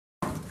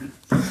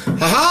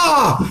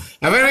Ha-ha!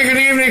 A very good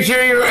evening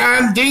to you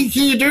and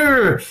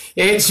Dinky-Doo.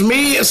 It's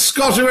me,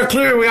 Scottie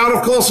McClue. We are,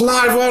 of course,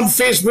 live on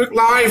Facebook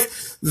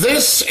Live.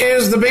 This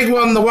is the big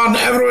one, the one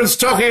everyone's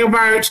talking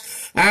about,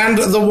 and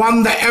the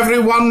one that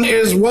everyone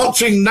is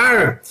watching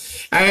now.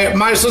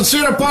 My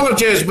sincere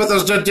apologies, but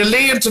there's a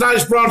delay in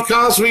tonight's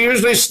broadcast. We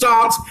usually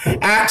start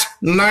at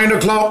 9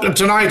 o'clock, and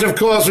tonight, of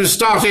course, we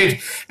started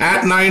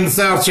at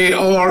 9:30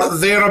 or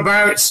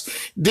thereabouts.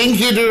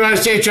 Dinky-Doo, I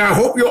say to you, I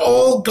hope you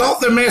all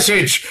got the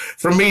message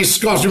from me,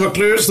 Scottie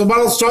McClue. It's the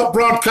world's top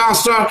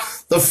broadcaster,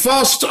 the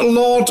first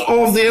lord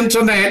of the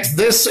internet.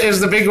 This is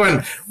the big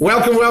one.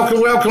 Welcome,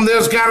 welcome, welcome.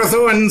 There's Gareth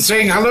Owen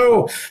saying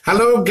hello.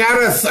 Hello,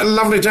 Gareth.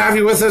 Lovely to have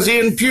you with us.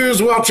 Ian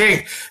Pugh's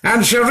watching.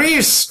 And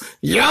Charisse.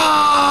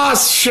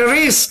 Yes,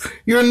 Charisse,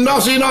 you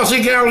naughty,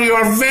 naughty girl. You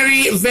are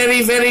very,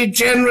 very, very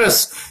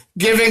generous,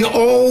 giving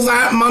all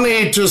that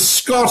money to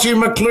Scottie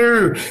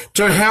McClue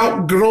to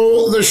help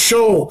grow the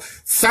show.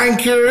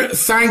 Thank you,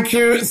 thank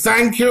you,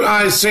 thank you,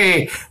 I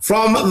say,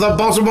 from the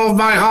bottom of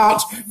my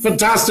heart.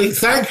 Fantastic.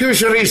 Thank you,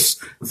 Charisse.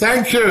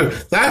 Thank you.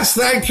 That's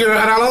thank you.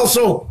 And I'll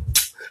also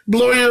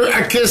blow you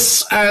a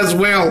kiss as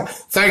well.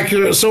 Thank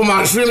you so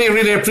much. Really,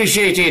 really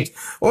appreciate it.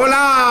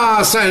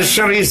 Hola, says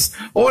Charisse.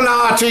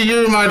 Hola to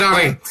you, my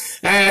darling.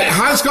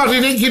 Hi, Scottie,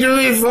 Dinky-Doo,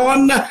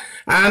 Yvonne.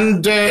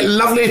 And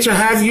lovely to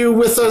have you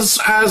with us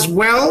as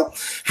well.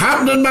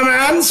 Happening, my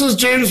man, says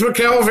James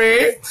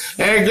McKelvey.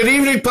 Good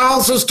evening,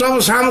 pal, says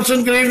Thomas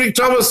Hamilton. Good evening,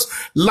 Thomas.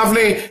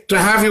 Lovely to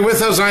have you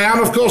with us. I am,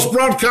 of course,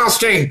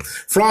 broadcasting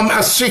from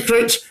a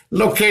secret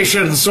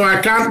location, so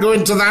I can't go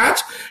into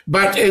that,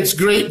 but it's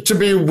great to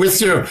be with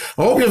you. I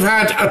hope you've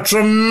had a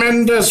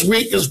tremendous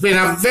week. It's been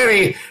a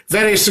very,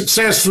 very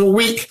successful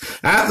week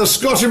at the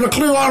Scottie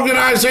McClue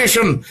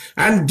organisation,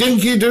 and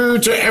Dinky-Doo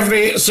to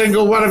every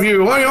single one of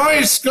you. Oi,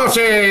 oi,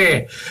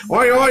 Scottie!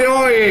 Oi, oi,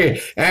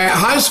 oi!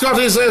 Hi,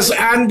 Scottie, says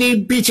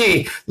Andy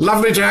Beattie.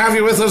 Lovely to have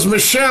you with us.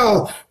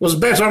 Michelle was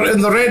better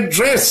in the red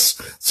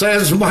dress,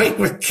 says Mike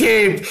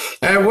McCabe.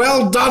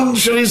 Well done,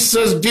 Charisse,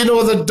 says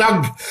Dino the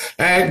Doug.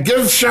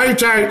 Give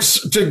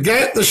shout-outs to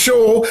get the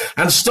show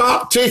and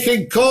start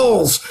taking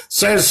calls,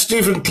 says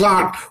Stephen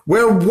Clark.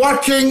 We're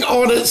working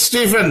on it,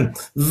 Stephen.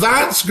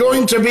 That's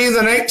going to be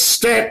the next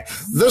step.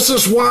 This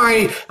is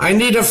why I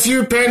need a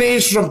few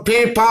pennies from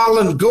PayPal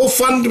and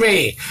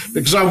GoFundMe,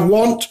 because I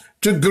want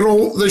to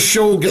grow the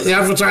show, get the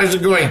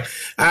advertising going.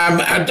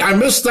 I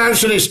missed that,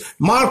 Charisse.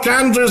 Mark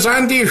Andrews,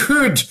 Andy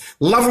Hood.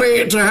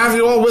 Lovely to have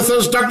you all with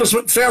us. Douglas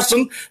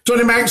McPherson,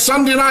 Tony Mac.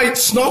 Sunday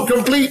nights not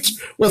complete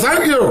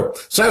without you,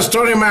 says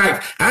Tony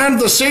Mac. And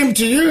the same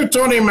to you,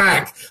 Tony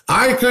Mac.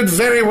 I could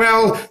very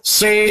well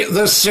say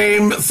the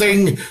same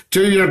thing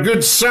to your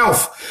good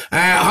self.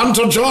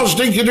 Hunter George,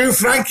 Dinky-Doo,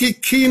 Frankie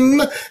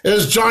Keane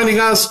is joining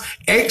us.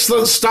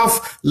 Excellent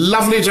stuff.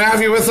 Lovely to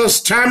have you with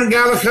us. Tam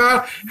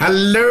Gallagher,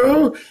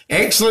 hello.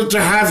 Excellent to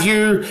have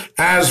you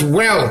as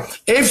well.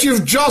 If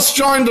you've just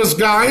joined us,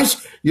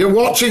 guys, you're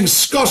watching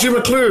Scottie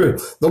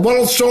McClue, the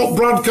world's top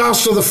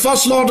broadcaster, the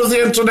first lord of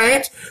the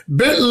internet.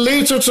 Bit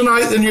later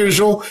tonight than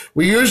usual.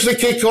 We usually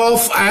kick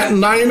off at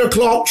 9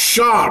 o'clock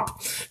sharp.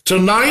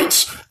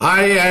 Tonight,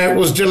 I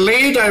was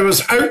delayed. I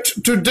was out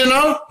to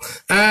dinner,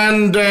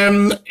 and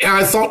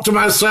I thought to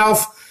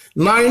myself,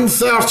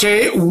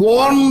 9:30,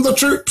 warn the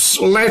troops,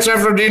 let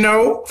everybody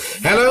know.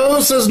 Hello,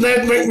 says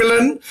Ned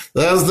McMillan.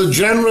 There's the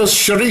generous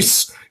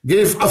Charisse.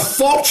 Gave a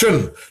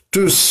fortune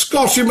to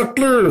Scottie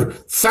McClue.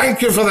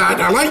 Thank you for that.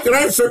 I like your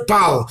outfit,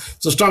 pal,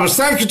 says Thomas.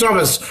 Thank you,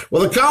 Thomas.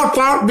 Will the car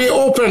park be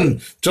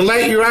open to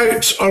let you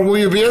out, or will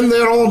you be in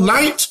there all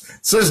night,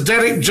 says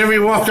Derek Jimmy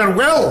Walker.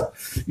 Well,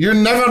 you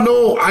never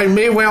know. I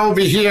may well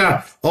be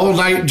here all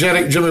night,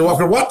 Derek Jimmy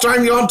Walker. What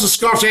time are you on to,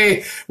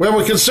 Scottie? Well,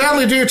 we can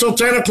certainly do till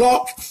 10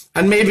 o'clock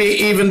and maybe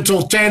even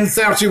till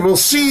 10:30. We'll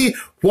see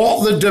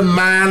what the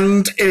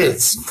demand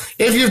is.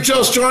 If you've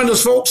just joined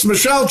us, folks,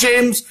 Michelle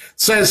James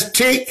says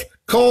take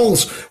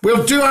calls.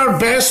 We'll do our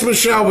best,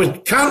 Michelle. We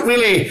can't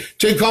really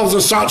take calls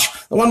as such.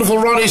 The wonderful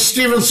Ronnie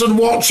Stevenson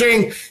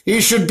watching.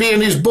 He should be in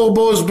his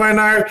bobos by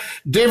now.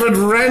 David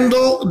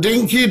Rendell,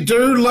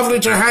 Dinky-Doo, lovely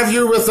to have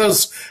you with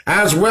us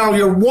as well.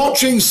 You're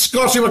watching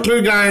Scottie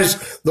McClue,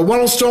 guys, the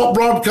world's top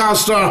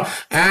broadcaster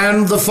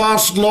and the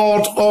first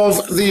lord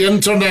of the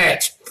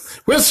internet.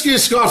 Whiskey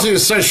Scottie,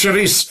 says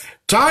Charisse.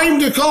 Time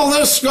to call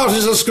this,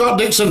 Scottie, says Scott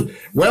Dixon.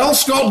 Well,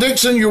 Scott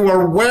Dixon, you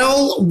were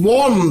well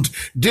warned.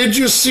 Did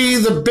you see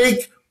the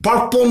big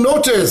purple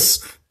notice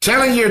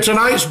telling you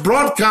tonight's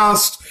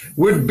broadcast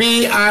would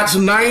be at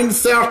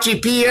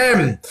 9:30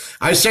 p.m.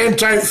 I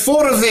sent out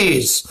 4 of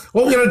these.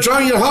 Hope you're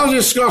enjoying your holiday,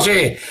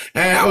 Scottie.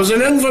 I was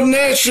in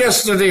Inverness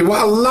yesterday.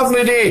 What a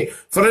lovely day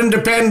for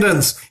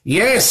independence.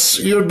 Yes,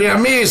 you'd be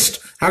amazed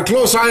how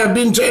close I have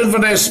been to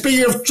Inverness.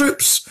 Speaking of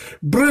troops,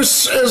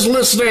 Bruce is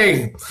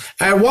listening.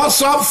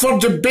 What's up for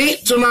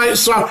debate tonight,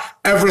 sir?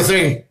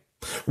 Everything.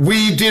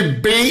 We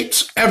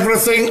debate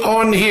everything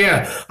on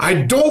here. I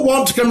don't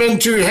want to come in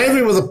too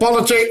heavy with the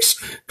politics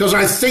because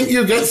I think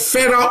you get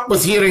fed up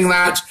with hearing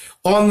that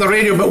on the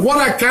radio. But what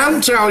I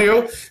can tell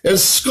you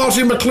is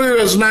Scottie McClue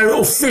is now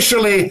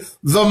officially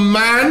the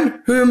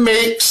man who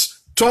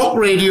makes talk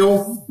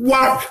radio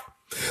work.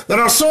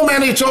 There are so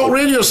many talk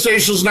radio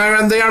stations now,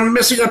 and they are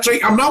missing a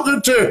trick. I'm not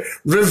going to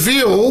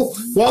reveal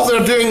what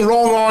they're doing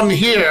wrong on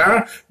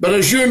here, but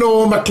as you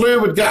know,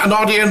 McClue would get an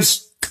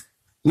audience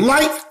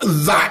like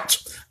that.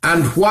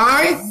 And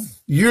why?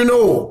 You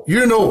know.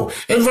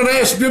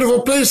 Inverness,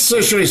 beautiful place,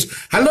 says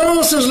Sharice.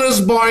 Hello, says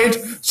Liz Boyd.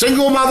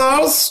 Single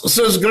mothers,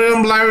 says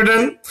Graham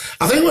Loudon.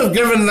 I think we've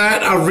given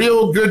that a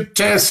real good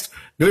test,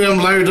 Graham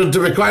Loudon, to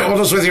be quite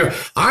honest with you.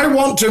 I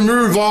want to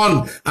move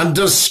on and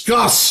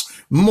discuss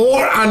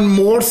more and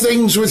more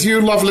things with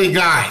you lovely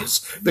guys,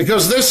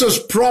 because this is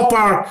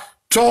proper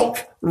talk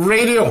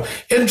radio.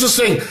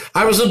 Interesting.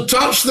 I was in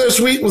touch this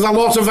week with a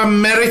lot of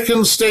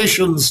American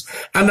stations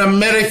and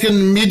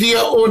American media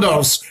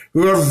owners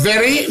who are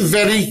very,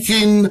 very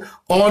keen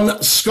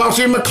on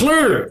Scottie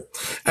McClue.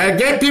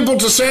 Get people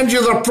to send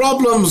you their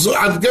problems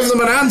and give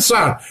them an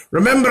answer.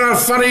 Remember how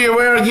funny you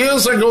were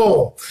years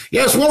ago.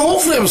 Yes, well,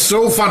 hopefully I'm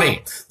still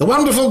funny. The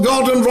wonderful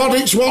Gordon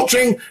Roddick's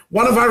watching,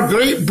 one of our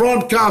great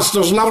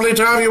broadcasters. Lovely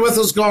to have you with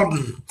us,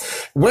 Gordon.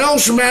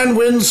 Welshman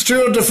wins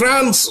Tour de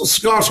France,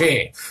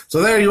 Scottie.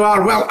 So there you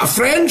are. Well, a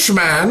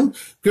Frenchman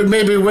could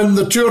maybe win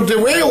the Tour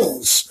de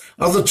Wales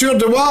or the Tour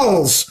de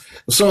Wales.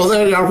 So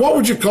there you are. What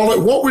would you call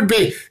it? What would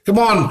be? Come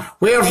on,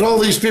 where's all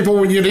these people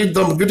when you need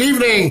them? Good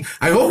evening.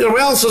 I hope you're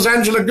well, says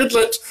Angela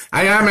Goodlet.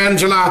 I am,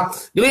 Angela.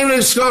 Good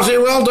evening, Scottie.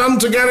 Well done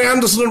to Gary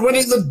Anderson and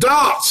winning the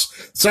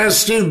darts, says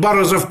Steve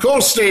Burrows. Of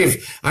course,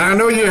 Steve. And I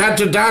know you had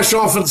to dash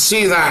off and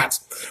see that.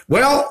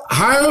 Well,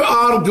 how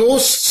are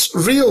ghosts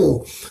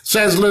real,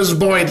 says Liz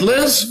Boyd.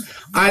 Liz,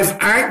 I've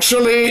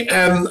actually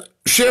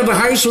shared a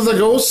house with a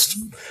ghost.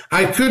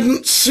 I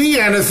couldn't see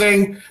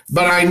anything,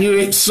 but I knew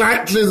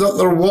exactly that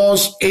there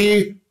was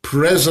a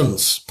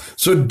presence.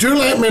 So do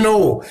let me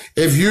know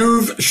if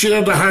you've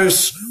shared a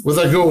house with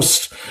a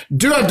ghost.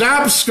 Do a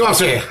dab,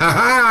 Scottie. Ha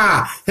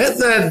ha! Hit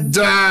the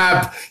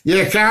dab.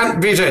 You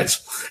can't beat it.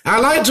 I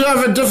like to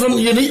have a different,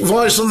 unique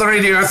voice on the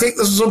radio. I think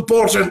this is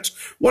important.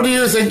 What do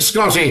you think,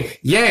 Scottie?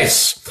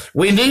 Yes,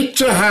 we need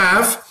to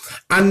have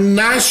a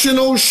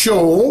national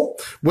show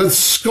with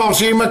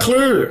Scottie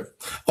McClue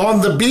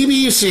on the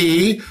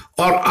BBC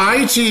or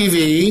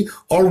ITV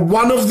or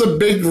one of the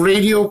big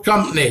radio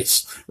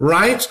companies,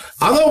 right?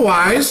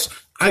 Otherwise,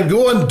 I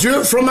go and do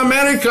it from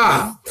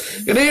America.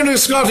 Good evening,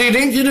 Scottie.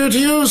 Dinky-Doo to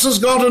you, says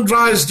Gordon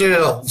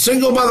Drysdale.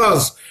 Single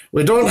mothers,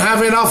 we don't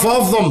have enough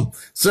of them,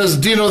 says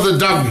Dino the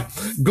Doug.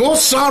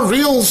 Ghosts are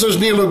real, says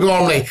Neil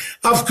O'Gormley.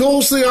 Of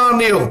course they are,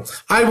 Neil.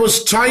 I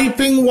was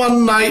typing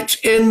one night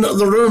in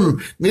the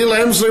room. Neil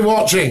Emsley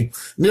watching.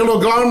 Neil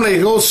O'Gormley,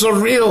 ghosts are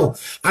real.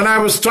 And I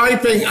was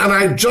typing and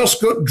I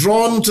just got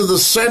drawn to the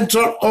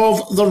center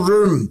of the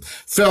room.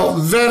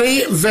 Felt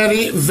very,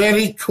 very,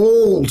 very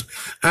cold.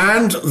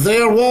 And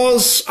there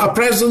was a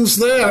presence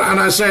there. And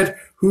I said,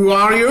 who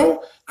are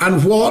you?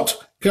 And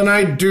what can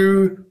I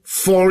do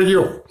for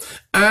you?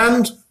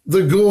 And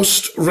the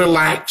ghost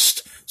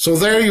relaxed. So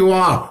there you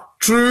are.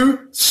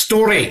 True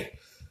story.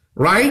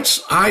 Right?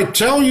 I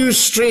tell you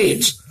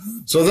straight.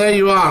 So there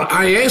you are.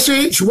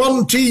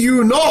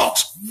 ISH1TU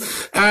not.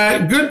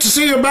 Good to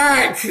see you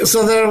back.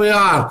 So there we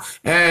are.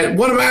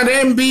 What about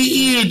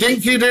MBE,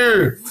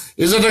 Dinky-Doo?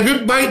 Is it a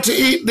good bite to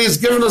eat? He's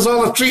given us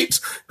all a treat.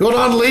 Going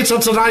on later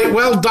tonight.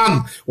 Well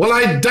done. Well,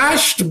 I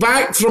dashed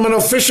back from an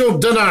official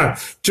dinner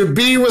to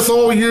be with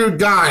all you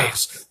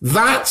guys.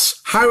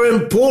 That's how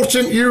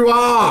important you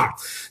are.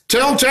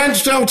 Tell 10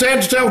 to tell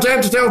 10 to tell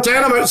 10 to tell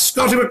 10 about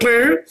Scottie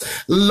McClue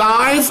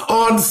live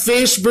on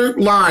Facebook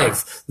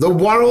Live, the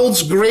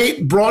world's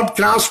great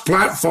broadcast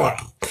platform.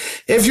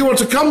 If you were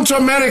to come to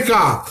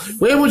America,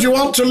 where would you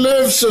want to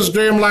live, says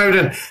Graham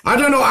Loudon? I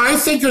don't know. I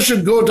think I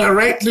should go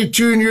directly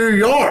to New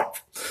York.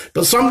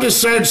 But somebody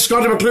said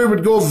Scottie McClue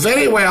would go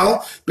very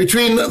well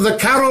between the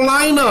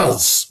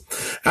Carolinas.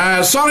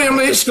 Sorry I'm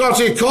late,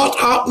 Scottie. Caught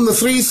up in the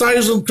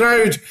 3,000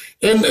 crowd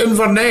in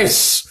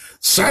Inverness.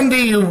 Sandy,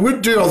 you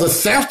would do, or the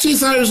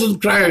 30,000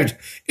 crowd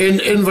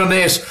in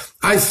Inverness.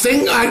 I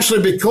think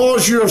actually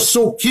because you're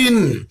so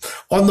keen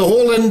on the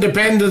whole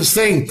independence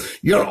thing,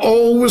 you're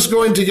always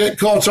going to get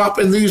caught up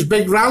in these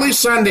big rallies,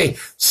 Sandy.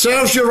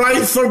 Serves you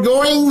right for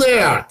going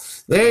there.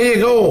 There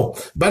you go.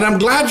 But I'm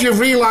glad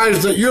you've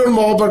realised that your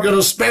mob are going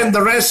to spend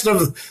the rest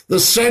of the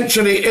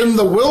century in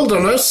the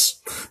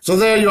wilderness. So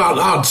there you are.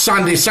 Oh,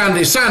 Sandy.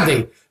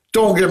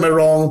 Don't get me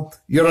wrong.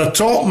 You're a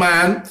top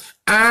man.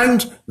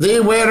 And they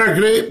were a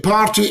great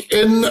party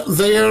in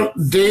their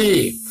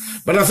day.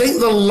 But I think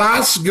the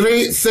last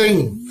great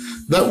thing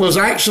that was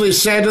actually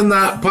said in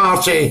that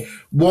party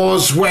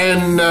was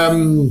when,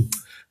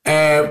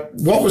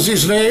 what was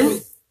his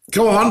name?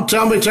 Come on,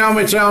 tell me.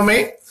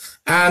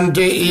 And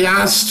he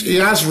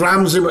asked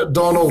Ramsay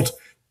MacDonald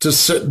to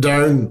sit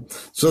down.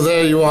 So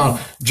there you are.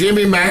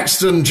 James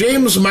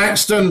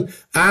Maxton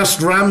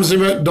asked Ramsay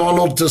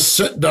MacDonald to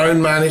sit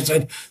down, man. He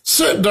said,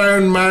 sit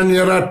down, man,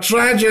 you're a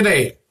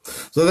tragedy.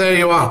 So there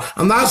you are.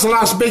 And that's the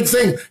last big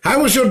thing.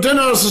 How was your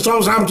dinner, Sir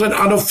Thomas Hampton?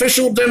 An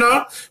official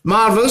dinner.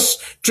 Marvellous.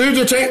 True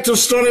detective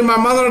story. My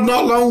mother had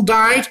not long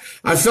died.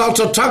 I felt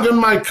a tug in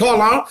my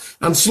collar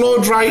and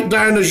slowed right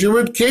down as you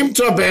would. Came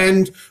to a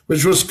bend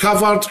which was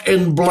covered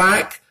in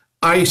black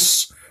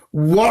ice.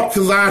 Work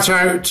that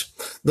out.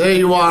 There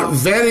you are.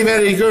 Very,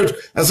 very good.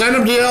 Has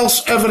anybody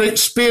else ever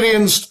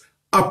experienced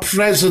a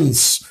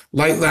presence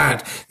like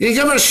that? You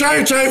give a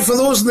shout out for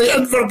those in the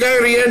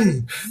Invergowrie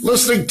Inn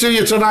listening to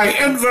you tonight.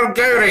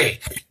 Invergowrie,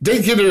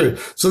 Dinky-Doo.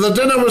 So the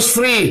dinner was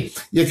free.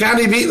 You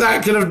can't beat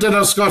that kind of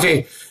dinner,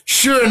 Scotty.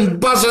 Sure and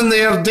buzzing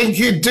there,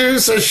 Dinky-Doo,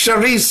 says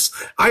Charisse.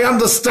 I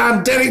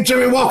understand. Derek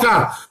Jimmy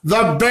Walker,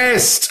 the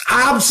best.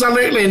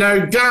 Absolutely.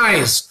 Now,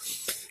 guys,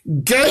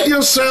 get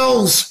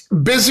yourselves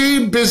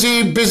busy.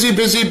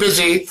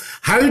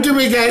 How do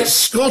we get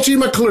Scottie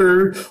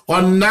McClue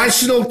on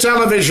national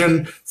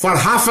television for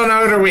half an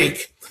hour a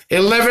week?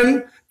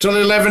 11 till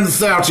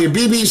 11:30.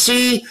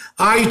 BBC,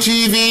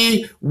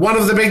 ITV, one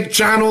of the big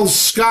channels,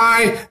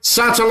 Sky,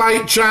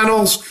 satellite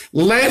channels.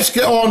 Let's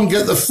get on,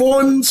 get the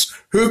phones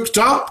hooked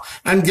up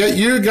and get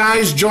you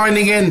guys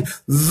joining in.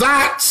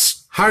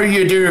 That's how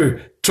you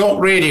do talk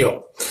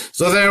radio.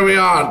 So there we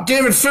are.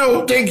 David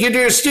Phil,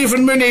 Dinky-Doo.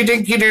 Stephen Mooney,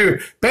 Dinky-Doo.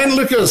 Ben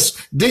Lucas,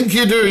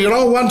 Dinky-Doo. You're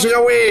all wanting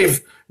a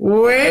wave.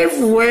 Wave.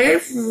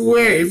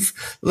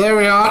 There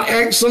we are.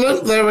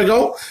 Excellent. There we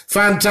go.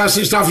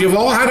 Fantastic stuff. You've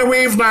all had a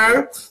wave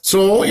now.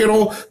 So, you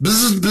know,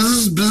 buzz,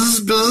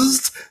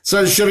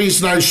 says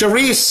Charisse now.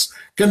 Charisse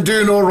can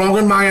do no wrong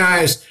in my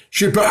eyes.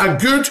 She put a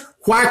good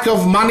whack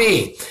of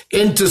money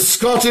into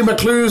Scottie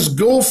McClue's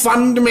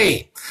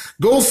GoFundMe.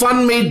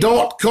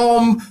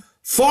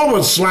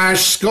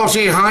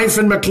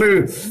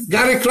 GoFundMe.com/Scottie-McClue.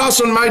 Gary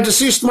Crossan, my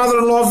deceased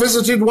mother-in-law,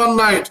 visited one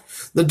night.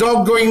 The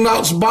dog going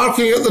nuts,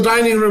 barking at the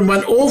dining room,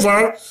 went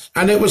over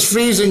and it was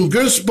freezing.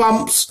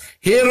 Goosebumps,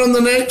 hair on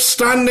the neck,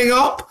 standing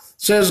up,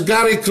 says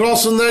Gary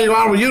Crossan. There you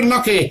are. Well, you're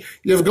lucky.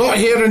 You've got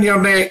hair in your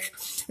neck.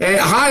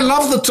 Hi,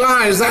 love the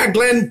tie. Is that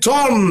Glen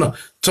Torn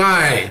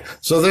tie?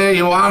 So there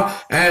you are.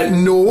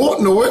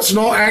 No, it's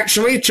not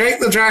actually. Check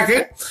the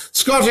jacket.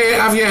 Scotty,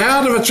 have you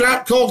heard of a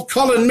chap called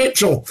Colin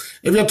Mitchell?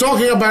 If you're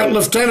talking about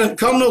Lieutenant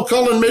Colonel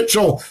Colin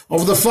Mitchell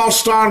of the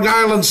 1st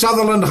Argyll and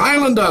Sutherland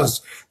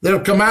Highlanders, their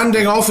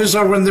commanding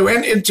officer when they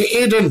went into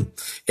Aden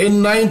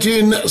in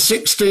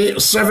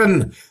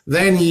 1967,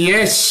 then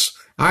yes,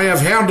 I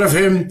have heard of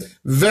him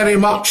very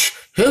much.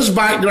 His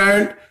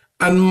background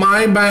and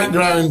my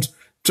background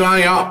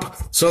tie up.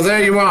 So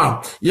there you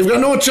are. You've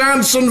got no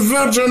chance on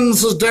Virgin,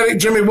 says Derek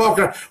Jimmy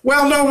Walker.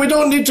 Well, no, we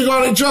don't need to go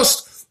on it.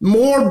 Just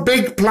more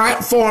big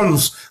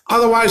platforms.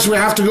 Otherwise, we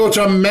have to go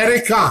to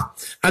America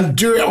and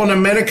do it on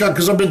America,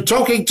 because I've been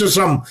talking to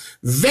some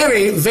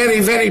very, very,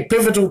 very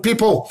pivotal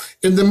people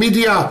in the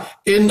media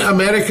in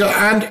America,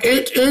 and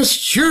it is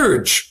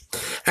huge.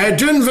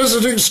 Doing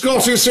visiting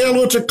Scotty, say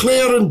hello to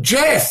Claire and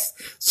Jeff,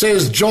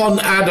 says John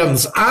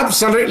Adams.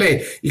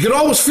 Absolutely. You can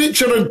always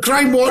feature in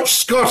Crime Watch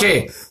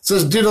Scotty,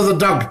 says Dina the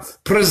Doug.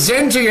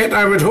 Presenting it,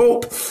 I would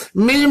hope.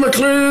 Me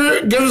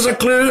McClue, give us a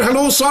clue.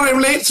 Hello, sorry I'm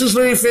late, says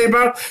Louis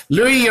Faber.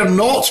 Louis, you're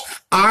not.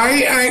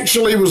 I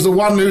actually was the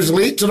one who's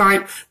late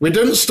tonight. We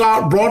didn't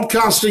start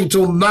broadcasting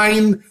till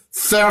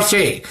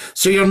 9:30.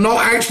 So you're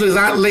not actually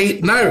that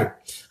late now.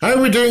 How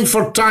are we doing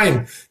for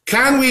time?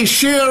 Can we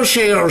share?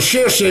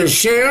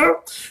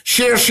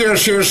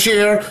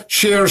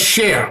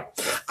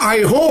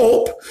 I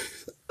hope,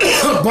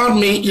 pardon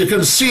me, you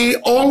can see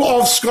all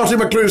of Scottie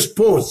McClue's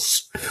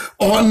posts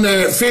on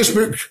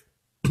Facebook,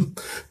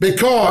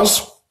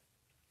 because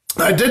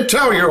I did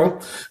tell you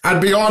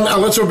I'd be on a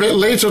little bit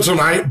later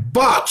tonight,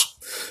 but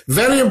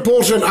very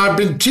important, I've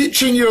been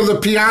teaching you the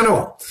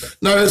piano.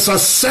 Now, it's a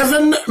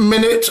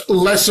 7-minute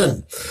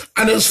lesson,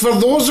 and it's for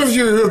those of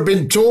you who have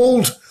been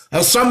told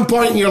at some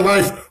point in your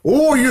life,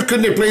 oh, you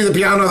couldn't play the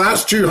piano,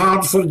 that's too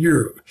hard for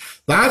you.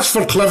 That's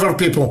for clever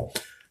people.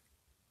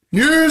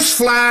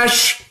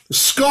 Newsflash,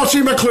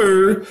 Scottie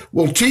McClue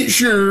will teach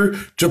you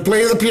to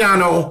play the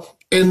piano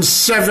in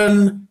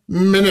 7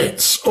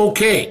 minutes.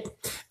 Okay.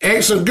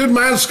 Excellent. Good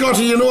man,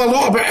 Scotty. You know a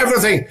lot about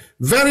everything.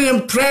 Very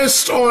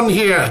impressed on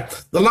here.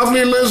 The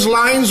lovely Liz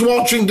Lyons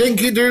watching.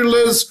 Dinky-Doo,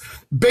 Liz.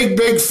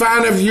 Big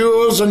fan of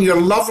yours and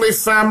your lovely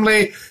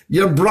family.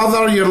 Your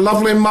brother, your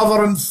lovely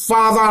mother and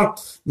father.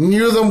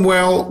 Knew them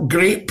well.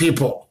 Great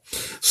people.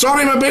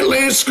 Sorry I'm a bit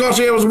late,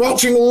 Scotty. I was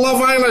watching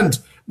Love Island.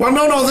 Well,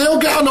 no, they'll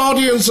get an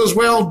audience as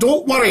well.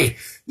 Don't worry.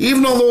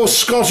 Even although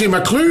Scottie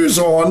McClue's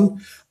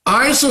on,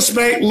 I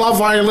suspect Love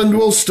Island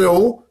will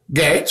still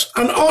get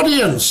an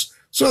audience.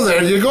 So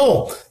there you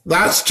go.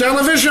 That's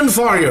television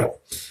for you.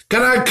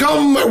 Can I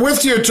come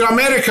with you to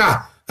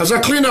America as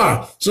a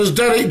cleaner? Says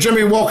Derek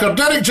Jimmy Walker.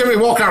 Derek Jimmy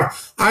Walker,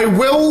 I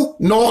will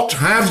not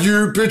have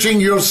you putting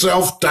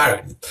yourself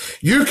down.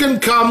 You can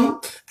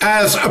come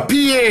as a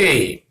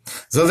PA.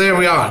 So there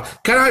we are.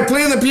 Can I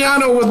play the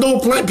piano with no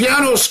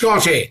piano,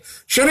 Scotty?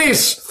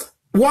 Charisse,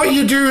 what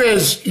you do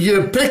is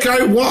you pick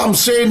out what I'm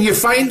saying, you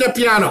find a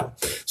piano.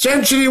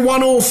 Century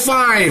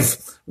 105,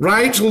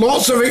 right?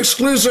 Lots of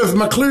exclusive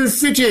McClue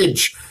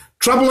footage.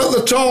 Trouble at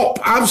the Top,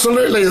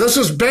 absolutely. This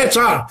is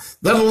better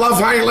than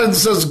Love Island,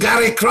 says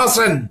Gary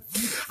Crossan.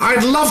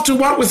 I'd love to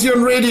work with you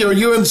on radio.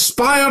 You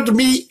inspired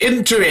me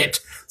into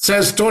it,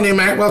 says Tony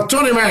Mac. Well,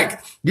 Tony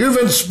Mac, you've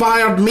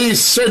inspired me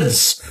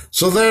since.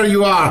 So there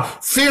you are.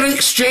 Fair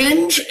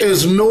exchange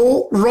is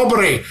no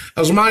robbery,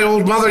 as my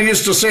old mother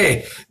used to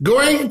say.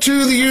 Going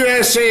to the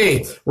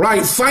USA.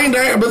 Right, find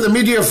out about the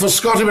media for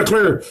Scottie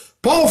McClue.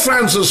 Paul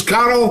Francis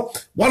Carroll,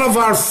 one of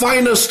our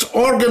finest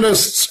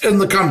organists in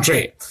the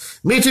country.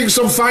 Meeting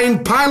some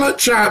fine pilot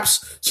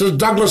chaps, says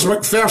Douglas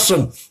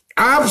McPherson.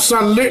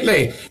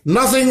 Absolutely.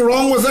 Nothing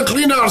wrong with the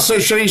cleaner,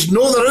 says Cherise.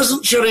 No, there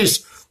isn't,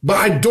 Cherise. But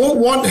I don't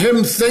want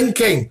him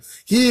thinking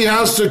he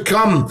has to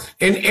come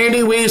in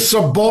any way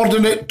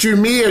subordinate to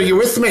me. Are you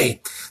with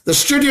me? The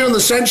studio in the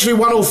Century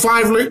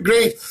 105 looked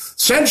great.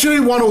 Century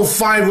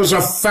 105 was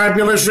a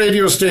fabulous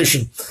radio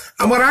station.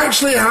 And we're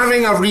actually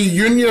having a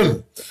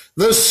reunion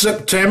this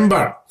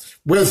September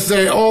with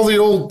all the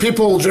old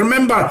people. Do you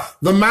remember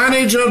the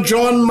manager,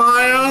 John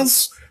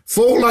Myers?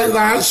 Folk like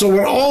that. So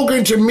we're all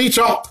going to meet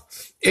up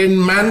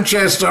in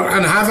Manchester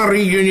and have a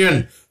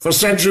reunion for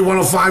Century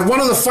 105.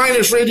 One of the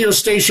finest radio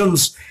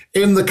stations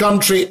in the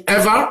country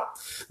ever.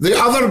 The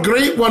other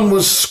great one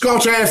was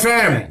Scot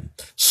FM,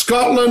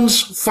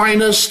 Scotland's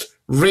finest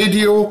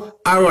radio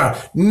hour.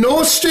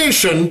 No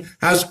station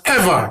has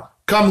ever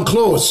come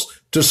close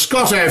to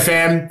Scot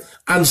FM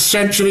and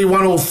Century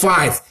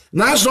 105.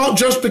 And that's not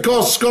just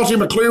because Scottie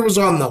McClue was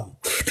on them.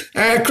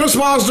 Chris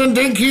Marsden,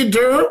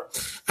 Dinky-Doo,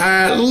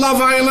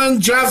 Love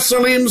Island, Jav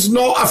Salim's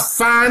not a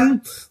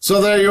fan,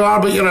 so there you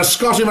are, but you're a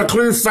Scottie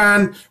McClue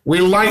fan. We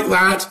like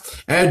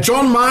that.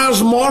 John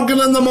Myers, Morgan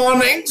in the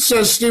morning,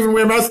 says Stephen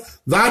Weymouth.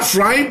 That's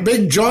right,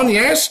 Big John,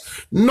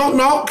 yes. Knock,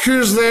 knock,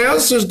 who's there,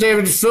 says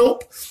David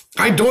Philp.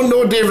 I don't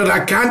know, David.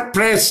 I can't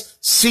press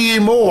see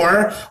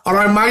more or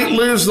I might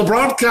lose the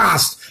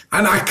broadcast.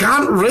 And I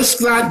can't risk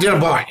that, dear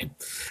boy.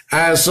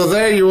 So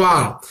there you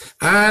are.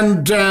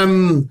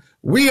 And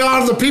we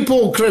are the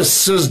people, Chris,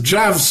 says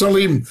Jav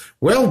Salim.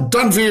 Well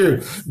done for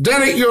you.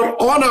 Derek, you're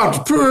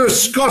honoured. Poor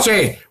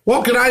Scotty.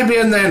 What could I be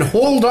in then?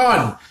 Hold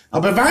on. I'll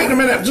be back in a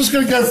minute. I'm just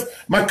going to give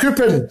my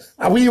coupon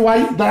a wee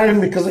wipe down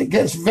because it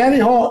gets very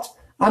hot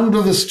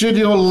under the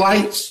studio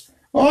lights.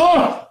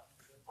 Oh,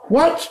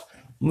 what?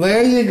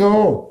 There you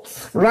go.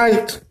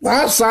 Right,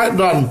 that's that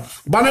done.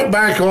 Bun it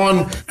back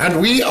on,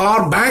 and we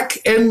are back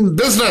in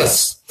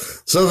business.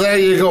 So there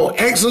you go.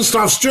 Excellent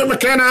stuff. Stuart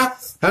McKenna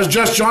has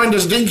just joined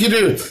us,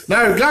 Dinky-Doo.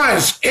 Now,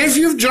 guys, if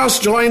you've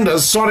just joined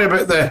us, sorry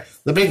about the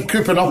big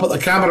coupon up at the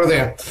camera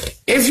there.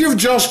 If you've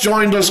just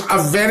joined us,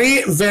 a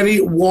very, very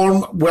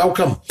warm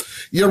welcome.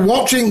 You're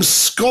watching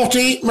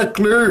Scottie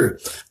McClue,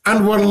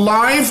 and we're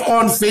live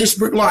on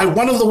Facebook Live,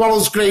 one of the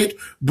world's great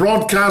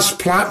broadcast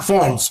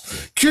platforms.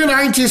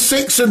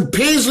 Q96 in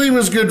Paisley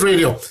was good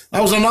radio.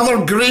 That was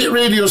another great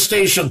radio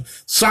station.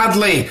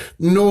 Sadly,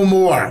 no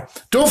more.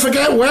 Don't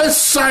forget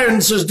West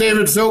Sound, says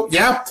David Philp.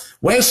 Yeah,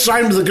 West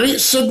Sound, the great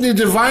Sydney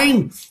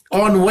Divine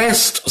on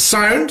West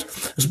Sound.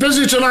 It's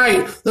busy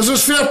tonight. This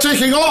is fair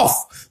taking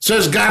off,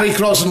 says Gary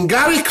Crossan.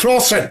 Gary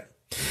Crossan,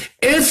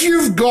 if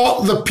you've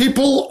got the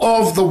people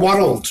of the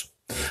world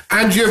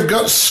and you've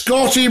got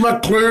Scottie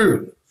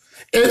McClue,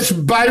 it's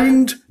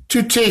bound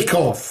to take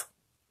off.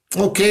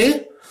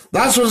 Okay?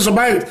 That's what it's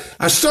about.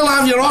 I still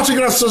have your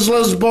autograph, says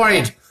Liz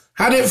Boyd.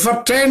 Had it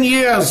for 10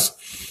 years.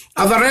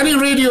 Are there any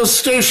radio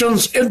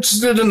stations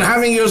interested in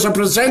having you as a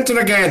presenter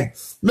again?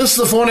 Miss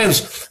the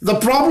phone-ins. The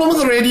problem with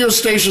the radio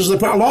stations, they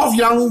put a lot of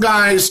young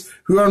guys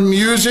who are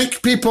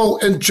music people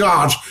in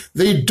charge.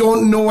 They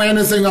don't know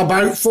anything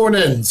about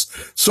phone-ins.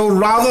 So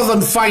rather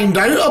than find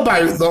out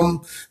about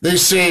them, they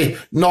say,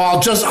 no,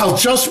 I'll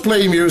just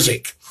play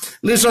music.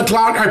 Lisa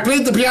Clark, I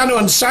played the piano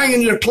and sang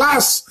in your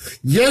class.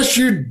 Yes,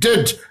 you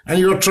did, and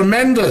you're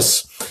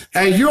tremendous.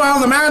 You are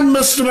the man,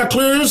 Mr.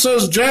 McClue,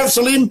 says Jav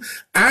Salim,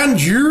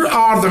 and you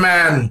are the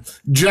man,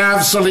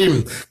 Jav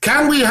Salim.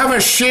 Can we have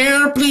a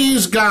share,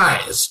 please,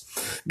 guys?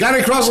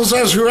 Gary Crossell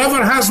says,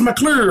 whoever has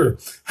McClue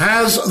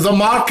has the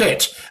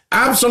market.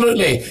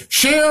 Absolutely.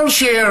 Share,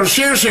 share,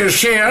 share, share,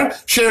 share,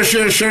 share,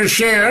 share, share,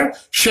 share,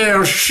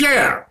 share,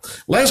 share.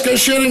 Let's get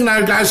sharing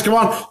now, guys. Come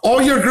on.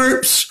 All your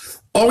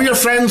groups, all your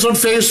friends on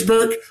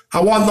Facebook,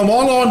 I want them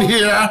all on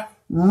here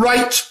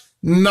right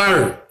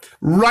now.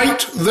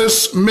 Right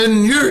this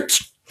minute.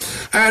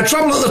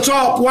 Trouble at the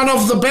Top, one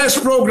of the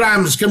best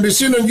programs, can be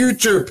seen on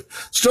YouTube.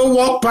 Still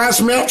walk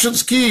past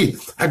Merchant's Quay,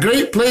 a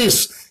great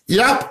place.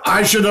 Yep,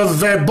 I should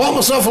have bought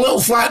myself a little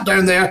flat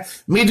down there,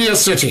 Media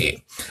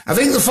City. I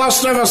think the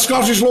first ever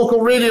Scottish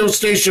local radio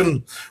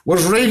station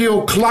was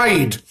Radio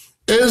Clyde.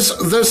 Is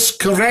this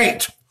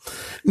correct?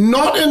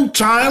 Not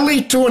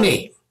entirely,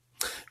 Tony.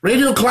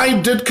 Radio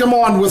Clyde did come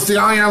on with the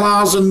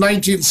ILRs in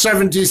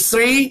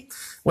 1973,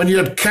 when you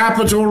had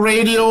Capital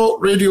Radio,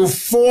 Radio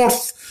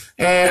 4th,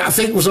 I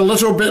think it was a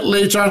little bit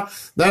later.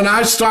 Then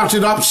I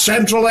started up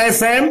Central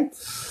FM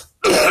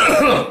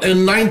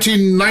in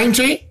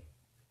 1990.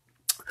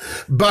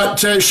 But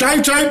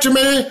shout out to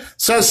me,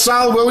 says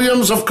Sal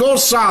Williams. Of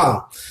course,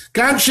 Sal.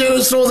 Can't share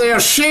it, so they are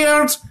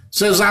shared,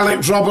 says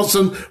Alex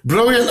Robertson.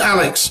 Brilliant,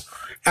 Alex.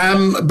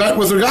 But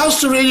with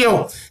regards to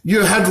radio,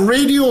 you had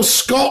Radio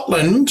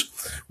Scotland.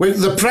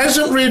 The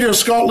present Radio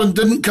Scotland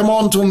didn't come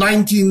on till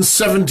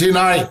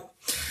 1979.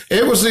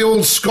 It was the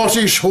old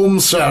Scottish Home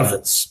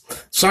Service.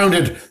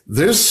 Sounded,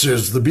 this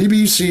is the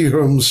BBC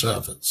Home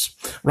Service.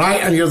 Right,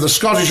 and you're the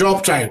Scottish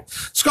Uptown.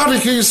 Scotty,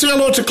 can you say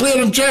hello to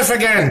Claire and Jeff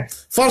again?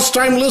 First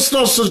time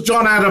listeners, says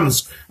John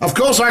Adams. Of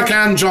course I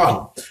can,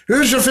 John.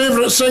 Who's your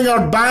favourite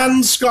singer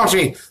band,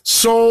 Scotty?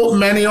 So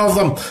many of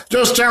them.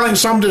 Just telling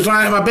somebody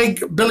tonight I'm a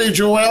big Billy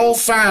Joel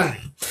fan.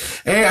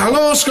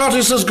 Hello,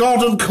 Scotty, says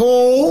Gordon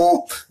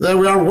Cole. There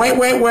we are, wet,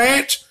 wet,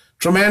 wet.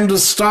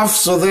 Tremendous stuff.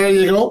 So there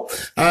you go.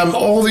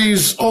 All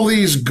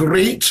these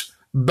great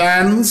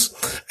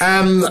bands.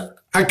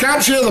 I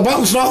can't share, the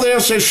button's not there,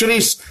 says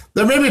Sharice.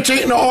 They may be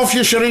taking it off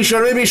you, Sharice.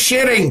 You're maybe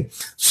sharing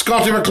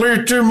Scottie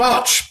McClue too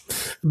much.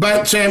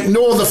 But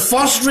no, the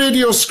first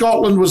Radio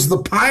Scotland was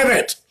the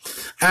Pirate.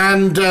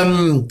 And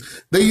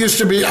they used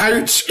to be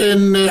out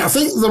in, I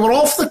think they were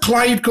off the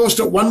Clyde coast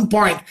at one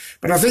point,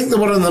 but I think they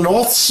were in the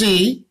North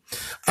Sea.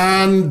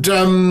 And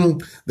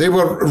they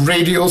were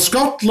Radio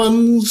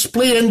Scotland's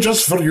playing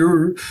just for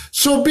you.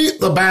 So beat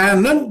the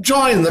band and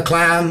join the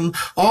clan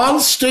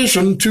on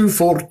station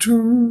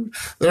 242.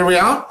 There we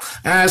are.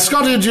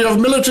 Scotty, do you have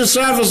military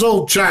service,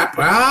 old chap?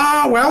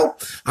 Ah, well,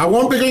 I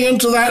won't be going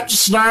into that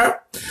just now.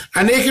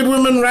 A naked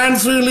woman ran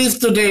through Leith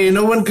today.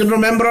 No one can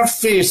remember her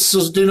face,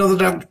 says Dino the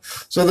Dog.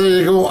 So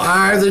there you go.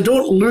 Aye, they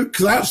don't look.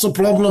 That's the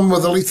problem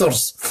with the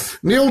Leithers.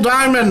 Neil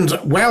Diamond.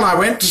 Well, I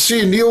went to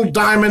see Neil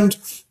Diamond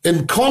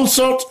in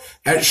concert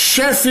at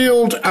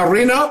Sheffield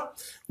Arena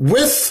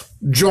with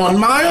John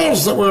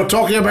Myers that we were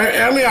talking about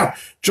earlier.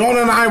 John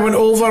and I went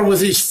over with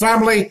his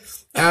family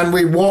and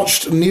we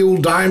watched Neil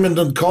Diamond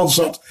in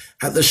concert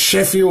at the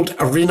Sheffield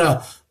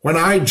Arena when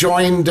I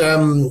joined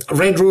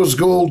Red Rose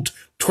Gold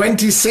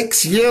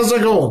 26 years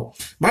ago.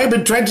 Might have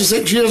been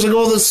 26 years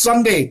ago this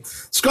Sunday.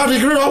 Scotty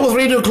grew up with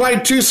Radio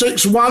Clyde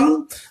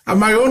 261 and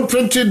my own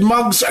printed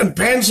mugs and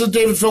pens, says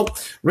David Folk.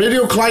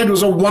 Radio Clyde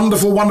was a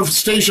wonderful, wonderful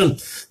station.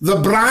 The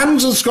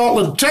brands in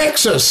Scotland,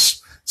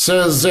 Texas,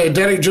 says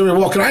Derek Jimmy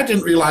Walker. I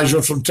didn't realise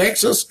you're from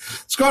Texas.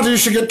 Scotty, you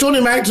should get Tony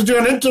Mack to do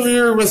an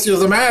interview with you.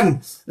 The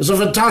man is a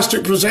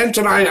fantastic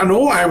presenter. I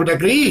know, I would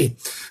agree.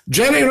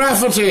 Jerry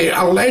Rafferty,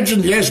 a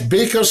legend, yes,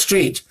 Baker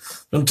Street.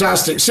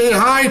 Fantastic. Say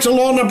hi to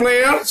Lorna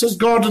Blair, says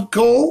Gordon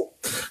Cole.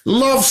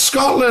 Love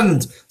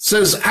Scotland,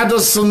 says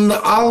Addison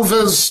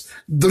Alves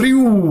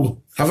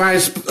Drew. Have I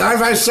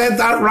said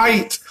that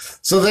right?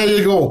 So there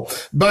you go.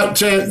 But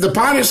the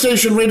pirate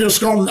station Radio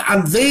Scotland,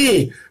 and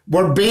they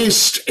were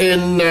based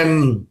in,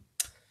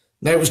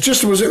 now was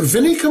it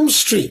Vinicum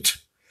Street?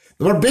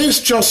 They were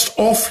based just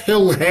off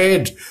Hill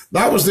Head.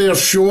 That was their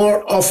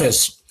shore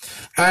office.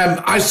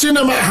 I seen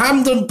him at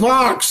Hampden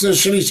Park, says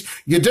Sharice.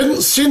 You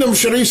didn't see him,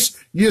 Sharice.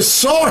 You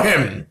saw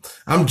him.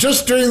 I'm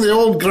just doing the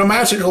old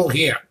grammatical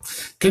here.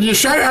 Can you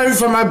shout out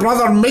for my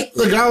brother Mick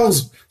the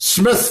Girls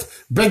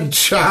Smith, big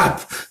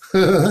chap?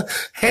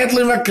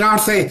 Headley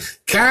McCarthy,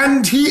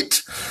 canned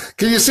heat.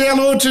 Can you say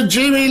hello to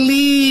Jamie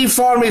Lee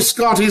for me,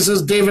 Scotty,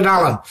 says David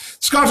Allen.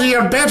 Scotty,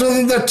 you're better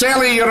than the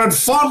telly. You're in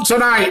form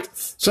tonight,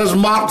 says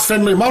Mark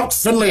Finlay. Mark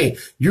Finlay,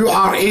 you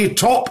are a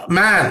top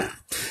man.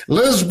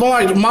 Liz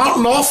Boyd,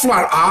 Martin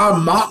Offler. Ah,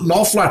 Martin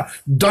Offler.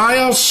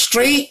 Dire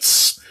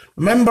Straits.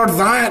 Remember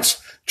that?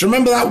 Do you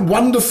remember that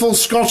wonderful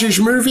Scottish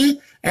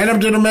movie?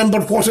 Anybody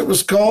remember what it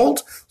was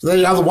called? So there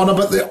you have the one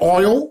about the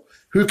oil.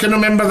 Who can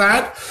remember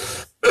that?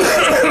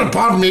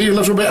 Pardon me, a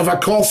little bit of a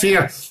cough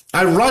here.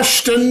 I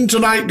rushed in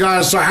tonight,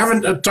 guys, so I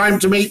haven't had time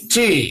to make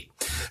tea.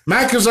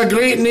 Mac is a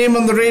great name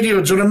on the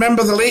radio. Do you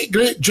remember the late,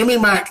 great Jimmy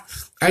Mac?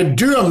 I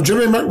do. I'm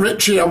Jimmy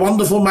McRitchie, a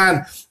wonderful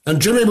man.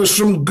 And Jimmy was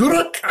from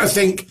Gourock, I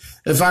think,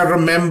 if I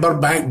remember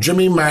back.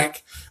 Jimmy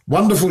Mac.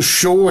 Wonderful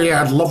show. He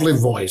had lovely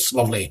voice,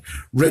 lovely,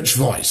 rich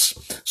voice.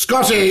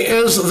 Scotty,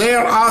 is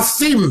there a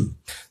theme?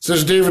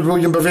 Says David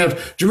William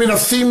Bavard. Do you mean a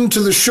theme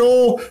to the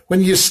show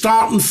when you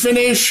start and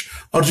finish?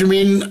 Or do you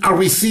mean, are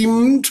we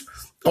themed?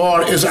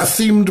 Or is it a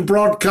themed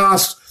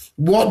broadcast?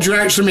 What do you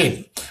actually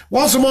mean?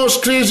 What's the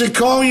most crazy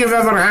call you've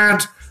ever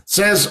had?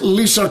 Says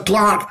Lisa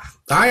Clark.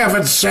 I have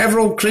had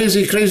several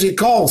crazy, crazy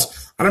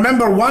calls. I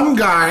remember one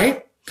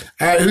guy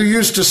who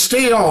used to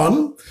stay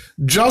on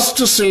just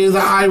to say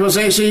that I was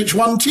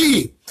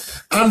SH1T.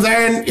 And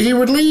then he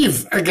would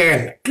leave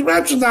again. Can you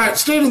imagine that?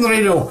 Stayed on the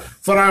radio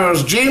for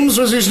hours. James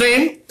was his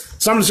name.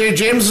 Some would say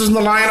James is in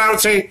the line. I would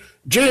say,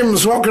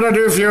 James, what can I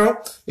do for you?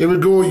 He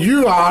would go,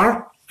 you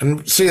are,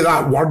 and say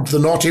that word, the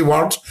naughty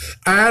word.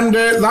 And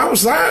that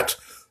was that.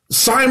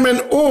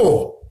 Simon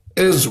O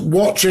is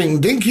watching.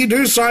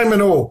 Dinky-Doo,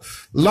 Simon O.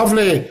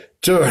 Lovely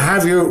to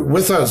have you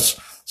with us.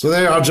 So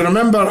there you are. Do you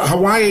remember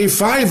Hawaii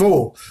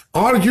 5-0?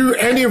 Are you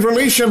any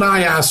relation,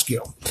 I ask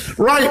you?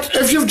 Right,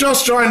 if you've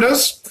just joined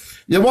us,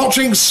 you're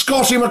watching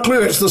Scottie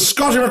McClue. It's the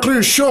Scottie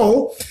McClue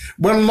Show.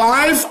 We're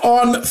live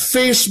on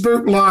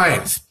Facebook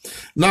Live.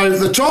 Now,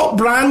 the top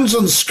brands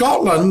in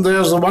Scotland,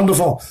 there's the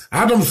wonderful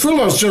Adam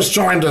Fuller's just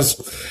joined us.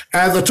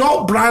 The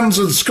top brands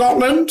in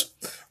Scotland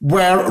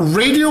were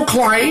Radio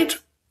Clyde,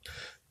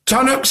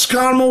 Tunnock's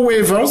Caramel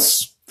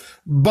Wafers,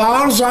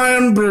 Bar's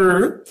Iron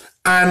Brew,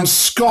 and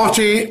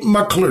Scottie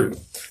McClue.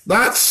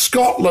 That's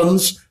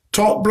Scotland's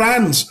top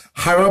brands.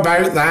 How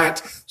about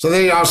that? So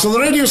there you are. So the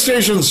radio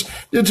stations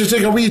need to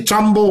take a wee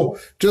tumble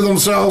to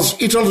themselves,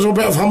 eat a little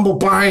bit of humble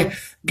pie,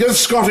 give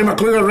Scottie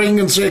McClue a ring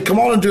and say, come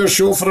on and do a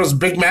show for us,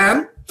 big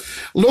man.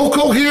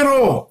 Local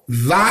hero.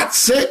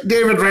 That's it,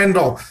 David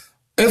Rendell.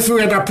 If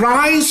we had a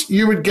prize,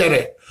 you would get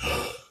it.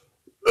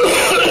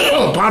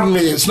 Pardon me,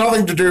 it's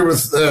nothing to do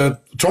with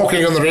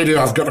talking on the radio.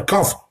 I've got a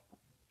cough.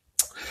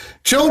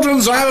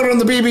 Children's Hour on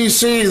the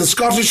BBC, the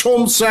Scottish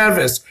Home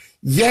Service.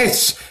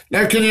 Yes.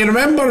 Now, can you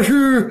remember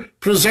who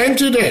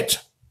presented it?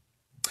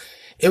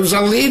 It was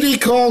a lady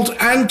called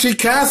Auntie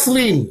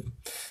Kathleen.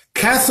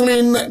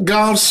 Kathleen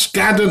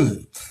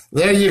Garscadden.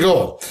 There you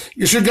go.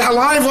 You should get a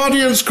live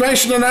audience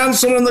question and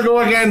answer on the go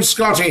again,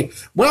 Scotty.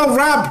 Well,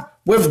 Rab,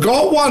 we've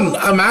got one.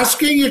 I'm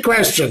asking you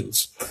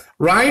questions.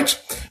 Right?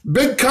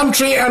 Big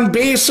Country and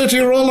Bay City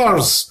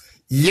Rollers.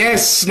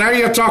 Yes, now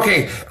you're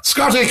talking.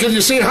 Scotty, can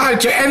you say hi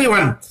to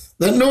anyone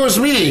that knows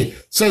me?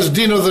 Says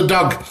Dino the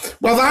Doug.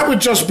 Well, that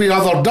would just be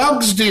other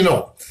Dougs,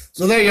 Dino.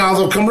 So there you are.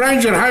 They'll come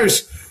round your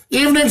house.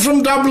 Evening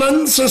from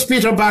Dublin, says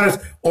Peter Barrett.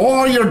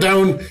 Oh, you're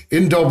down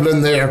in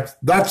Dublin there.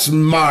 That's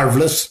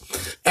marvellous.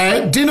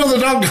 Dino the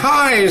Doug,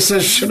 hi,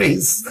 says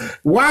Shanice.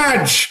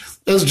 Wadge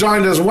has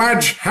joined us.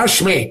 Wadge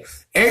Hashmi.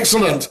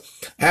 Excellent.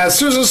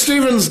 Susan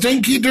Stevens,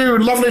 Dinky-Doo,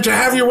 lovely to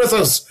have you with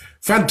us.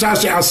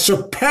 Fantastic. A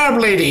superb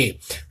lady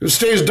who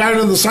stays down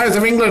in the south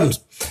of England.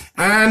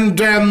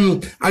 And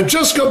I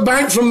just got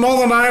back from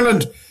Northern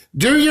Ireland.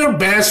 Do your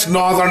best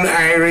Northern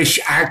Irish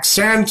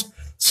accent,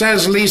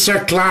 says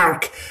Lisa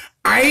Clark.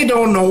 I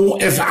don't know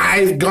if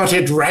I've got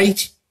it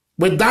right.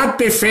 Would that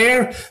be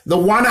fair? The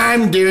one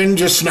I'm doing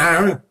just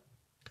now,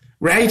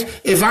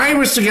 right? If I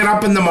was to get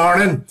up in the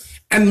morning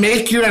and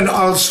make you an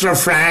Ulster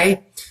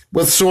fry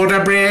with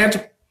soda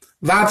bread,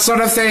 that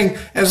sort of thing,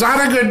 is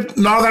that a good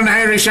Northern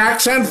Irish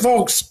accent,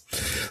 folks?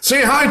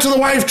 Say hi to the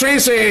wife,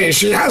 Tracy.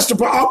 She has to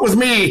put up with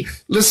me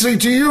listening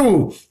to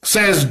you,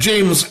 says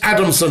James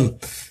Adamson.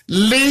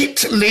 Late,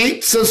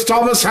 says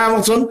Thomas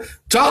Hamilton.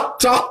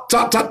 Tut, tut,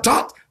 tut, tut,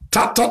 tut.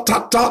 Tut, tut,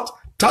 tut, tut,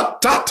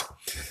 tut, tut.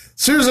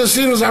 Susan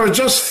Stevens, I was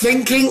just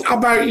thinking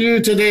about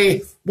you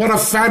today. What a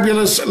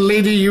fabulous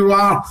lady you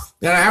are.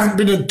 And I haven't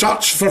been in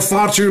touch for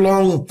far too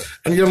long.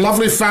 And your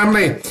lovely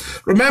family.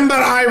 Remember,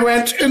 I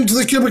went into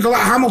the cubicle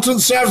at Hamilton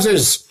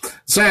Services,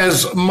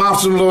 says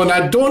Martin Lowe. And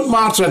I don't,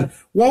 Martin.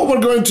 What we're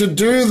going to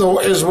do, though,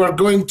 is we're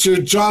going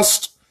to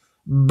just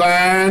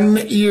ban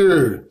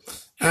you.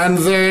 And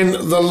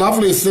then the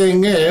lovely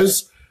thing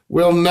is,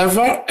 we'll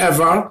never,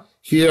 ever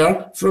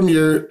hear from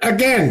you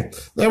again.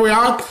 There we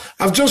are.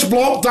 I've just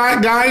blocked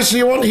that guy, so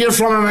you won't hear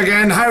from him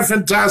again. How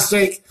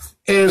fantastic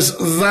is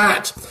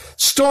that?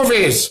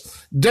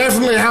 Stovies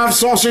definitely have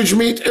sausage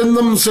meat in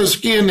them,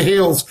 says Ian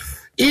Hales.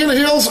 Ian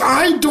Hales,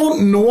 I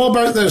don't know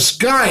about this.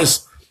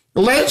 Guys,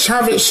 let's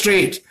have it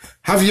straight.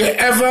 Have you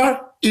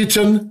ever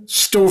eaten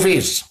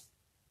stovies?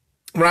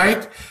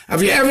 Right?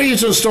 Have you ever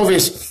eaten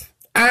stovies?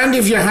 And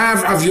if you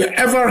have you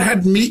ever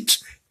had meat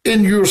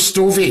in your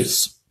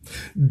stovies?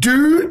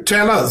 Do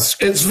tell us.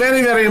 It's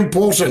very, very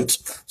important.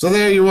 So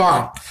there you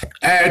are.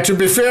 To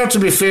be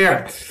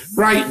fair.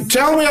 Right,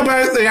 tell me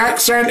about the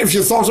accent if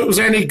you thought it was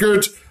any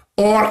good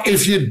or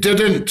if you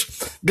didn't.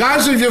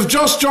 Guys, if you've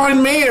just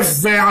joined me,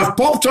 if I've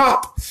popped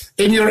up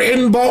in your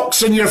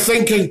inbox and you're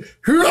thinking,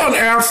 who on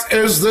earth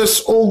is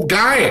this old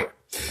guy?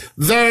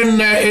 Then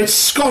it's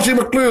Scottie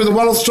McClue, the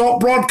world's top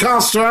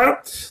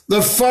broadcaster,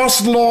 the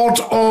first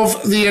lord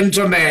of the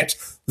internet.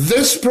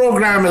 This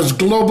program is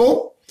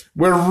global.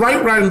 We're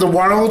right round the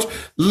world.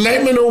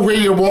 Let me know where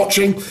you're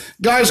watching.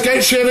 Guys,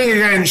 get sharing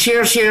again.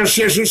 Share. Share.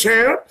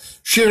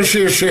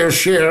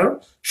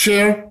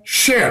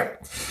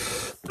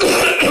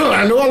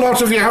 I know a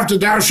lot of you have to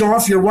dash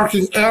off. You're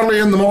working early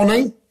in the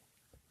morning.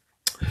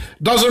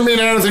 Doesn't mean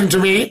anything to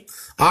me.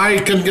 I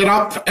can get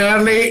up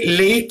early,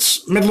 late,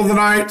 middle of the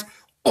night,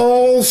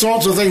 all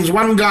sorts of things.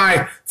 One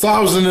guy thought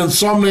I was an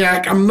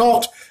insomniac. I'm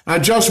not. I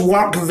just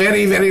work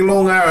very, very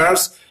long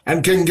hours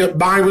and can get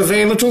by with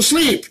very little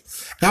sleep.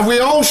 Have we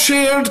all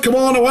shared? Come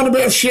on, I want a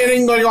bit of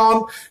sharing going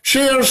on.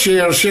 Share.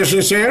 Share.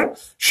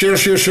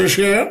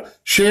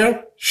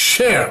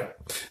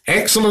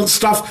 Excellent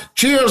stuff.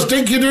 Cheers,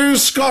 Dinky-Doo,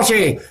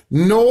 Scotty.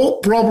 No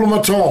problem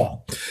at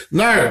all.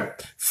 Now,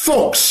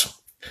 folks,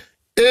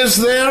 is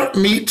there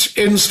meat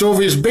in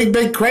stovies?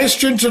 Big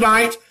question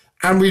tonight,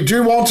 and we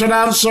do want an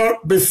answer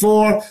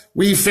before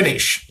we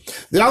finish.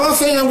 The other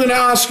thing I'm going to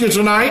ask you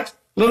tonight,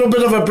 a little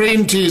bit of a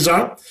brain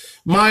teaser.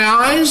 My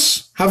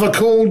eyes have a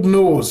cold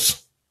nose.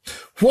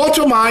 What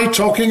am I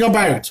talking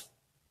about?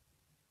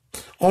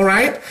 All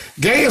right,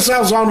 get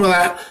yourselves on with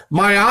that.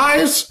 My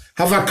eyes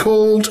have a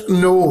cold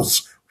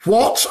nose.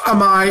 What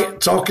am I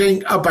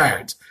talking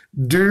about?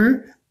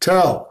 Do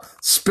tell.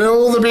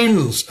 Spill the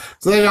beans.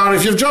 So there you are.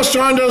 If you've just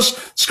joined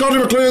us, Scottie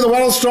McClue, the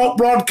world's top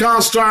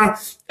broadcaster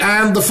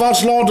and the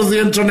first lord of the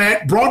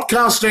internet,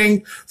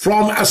 broadcasting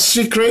from a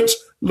secret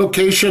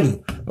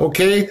location.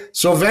 Okay,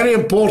 so very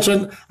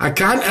important. I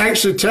can't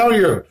actually tell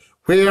you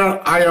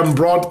where I am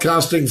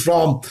broadcasting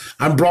from.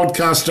 I'm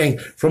broadcasting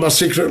from a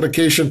secret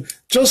location,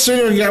 just so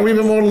you can get a wee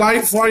bit more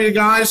light for you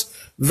guys.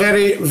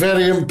 Very,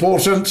 very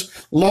important.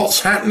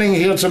 Lots happening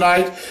here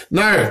tonight.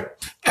 Now,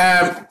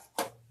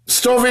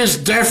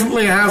 stovies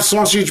definitely have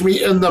sausage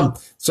meat in them,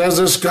 says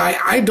this guy.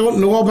 I don't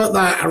know about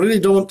that. I really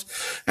don't.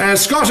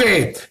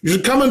 Scotty, you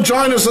should come and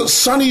join us at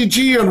Sunny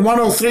G on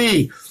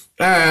 103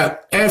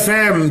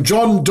 FM.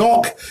 John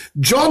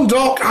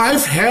Doc,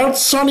 I've heard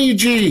Sunny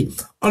G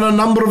on a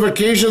number of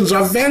occasions.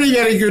 A very,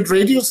 very good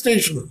radio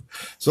station.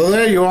 So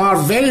there you are.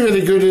 Very,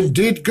 very good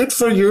indeed. Good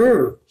for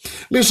you.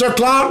 Lisa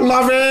Clark,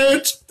 love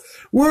it.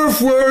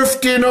 Woof, woof,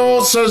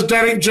 Dino, says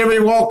Derek Jimmy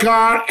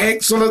Walker.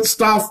 Excellent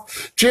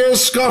stuff.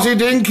 Cheers, Scotty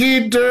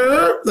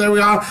Dinky-Doo. There we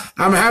are.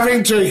 I'm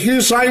having to.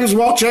 Hugh Symes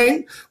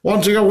watching.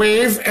 Wanting a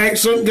wave.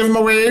 Excellent. Give him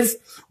a wave.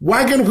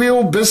 Wagon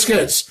wheel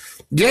biscuits.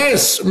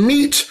 Yes,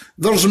 meat.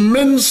 There's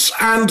mince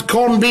and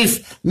corned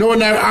beef. No,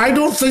 now, I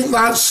don't think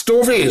that's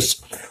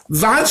stovies.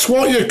 That's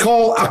what you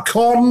call a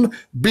corned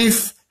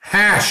beef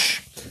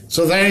hash.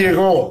 So there you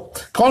go.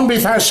 Corned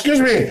beef hash. Excuse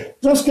me.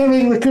 Just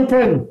giving the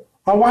coupon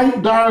a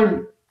wipe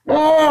down.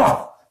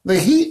 Oh, the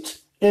heat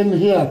in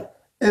here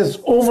is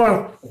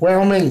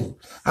overwhelming.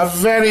 A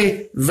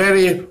very,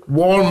 very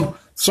warm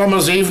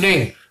summer's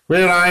evening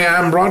where I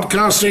am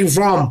broadcasting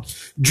from.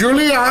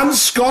 Julianne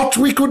Scott,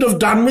 we could have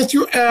done with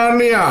you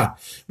earlier.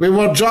 We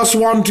were just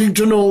wanting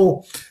to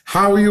know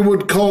how you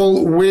would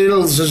call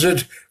Wales. Is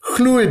it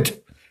Llwyd,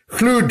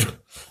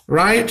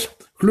 right?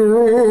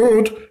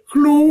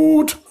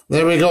 Llwyd.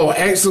 There we go.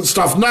 Excellent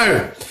stuff.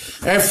 Now,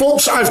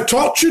 folks, I've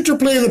taught you to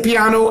play the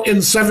piano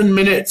in 7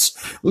 minutes.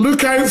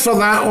 Look out for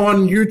that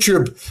on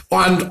YouTube,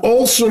 and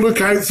also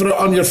look out for it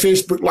on your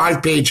Facebook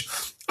Live page.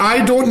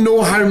 I don't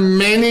know how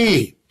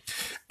many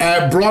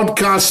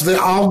broadcasts the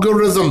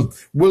algorithm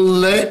will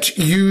let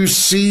you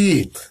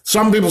see.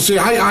 Some people say,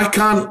 I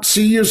can't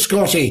see you,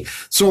 Scotty.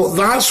 So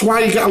that's why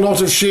you get a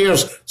lot of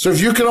shares. So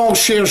if you can all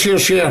share,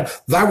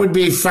 that would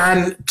be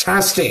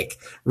fantastic.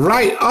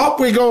 Right, up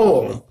we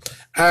go.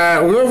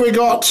 Who have we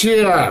got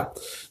here?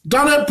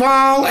 Done it,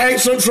 pal.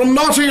 Excellent. From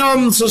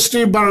Nottingham, says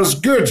Steve Burrows.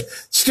 Good.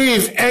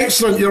 Steve,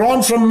 excellent. You're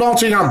on from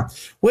Nottingham.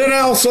 Where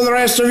else are the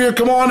rest of you?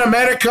 Come on,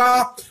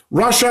 America,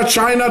 Russia,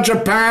 China,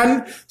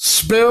 Japan.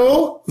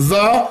 Spill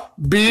the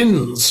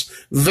beans.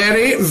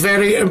 Very,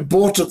 very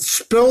important.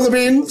 Spill the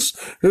beans.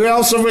 Who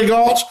else have we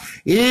got?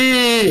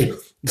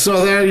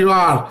 So there you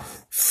are.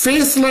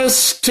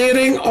 Faithless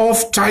tearing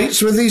off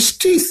tights with his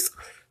teeth.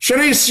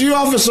 Sharice, you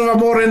obviously have a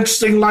more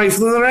interesting life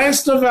than the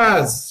rest of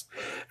us.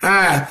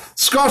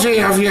 Scotty,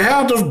 have you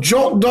heard of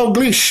Jock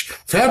Dalglish?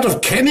 I've heard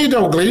of Kenny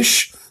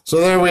Dalglish. So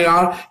there we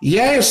are.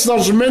 Yes,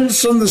 there's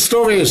mince in the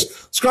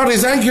stovies. Scotty,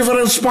 thank you for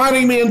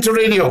inspiring me into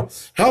radio,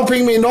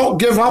 helping me not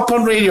give up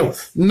on radio.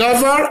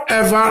 Never,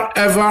 ever,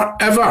 ever,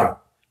 ever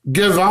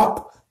give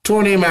up,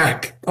 Tony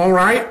Mac. All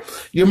right?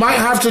 You might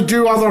have to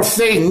do other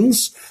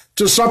things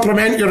to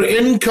supplement your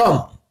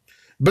income,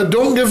 but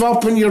don't give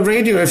up on your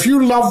radio. If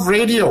you love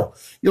radio,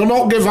 you'll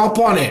not give up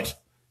on it.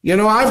 You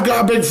know, I've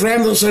got a big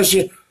friend that says,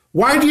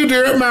 why do you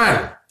do it,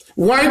 man?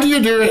 Why do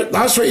you do it?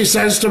 That's what he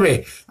says to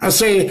me. I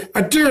say,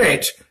 I do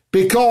it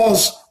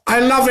because I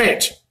love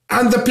it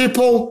and the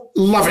people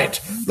love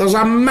it. There's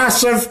a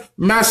massive,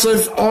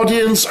 massive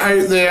audience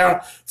out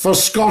there for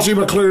Scottie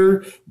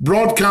McClue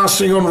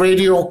broadcasting on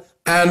radio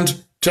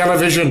and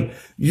television.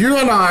 You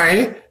and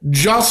I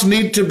just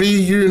need to be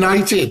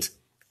united,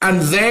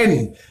 and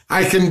then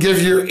I can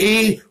give you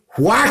a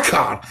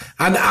whacker,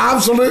 an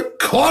absolute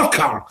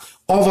corker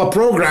of a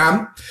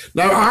program.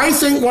 Now, I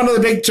think one of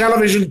the big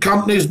television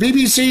companies,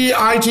 BBC,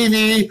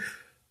 ITV,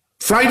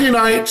 Friday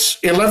nights,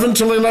 11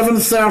 till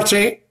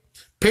 11:30,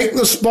 pick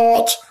the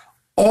spot,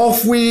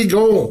 off we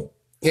go.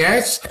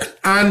 Yes?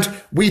 And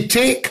we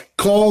take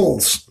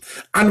calls,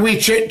 and we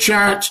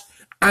chit-chat,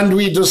 and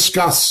we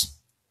discuss.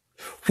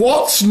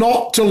 What's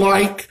not to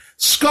like?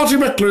 Scottie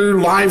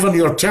McClue live on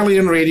your telly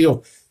and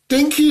radio.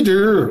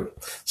 Dinky-Doo.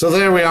 So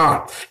there we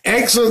are.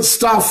 Excellent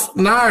stuff.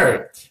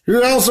 Now,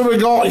 who else have we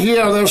got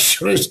here?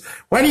 There's,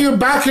 when are you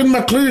back in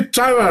McClue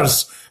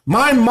Towers?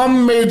 My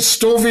mum made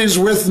stovies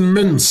with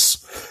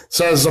mince,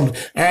 says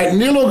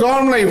Neil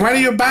O'Gormley. When are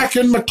you back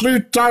in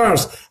McClue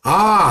Towers?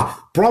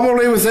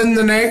 Probably within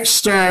the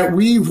next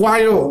wee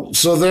while.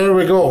 So there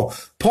we go.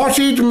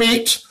 Potted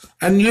meat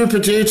and new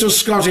potatoes,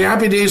 Scotty.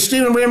 Happy days.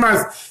 Stephen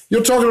Weymouth,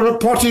 you're talking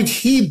about potted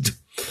heed.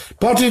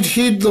 Potted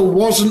heed that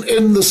wasn't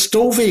in the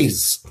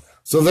stovies.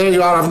 So there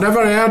you are. I've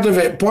never heard of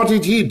it.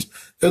 Potted heed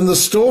in the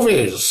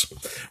stovies.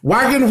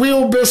 Wagon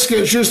wheel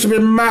biscuits used to be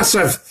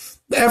massive.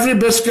 Every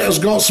biscuit has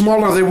got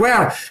smaller. They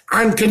were.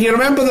 And can you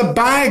remember the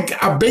bag?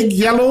 A big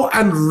yellow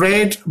and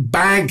red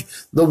bag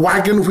the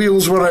wagon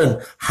wheels were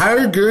in.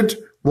 How good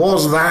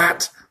was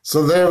that?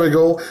 So there we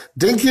go.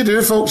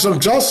 Dinky-Doo, folks. I'm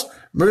just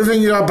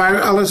moving you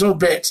about a little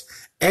bit.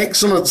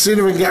 Excellent. See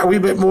if we can get a wee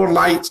bit more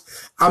light.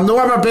 I know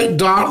I'm a bit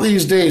dark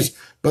these days,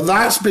 but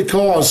that's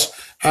because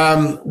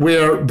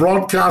we're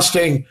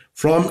broadcasting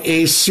from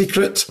a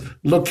secret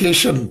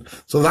location.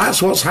 So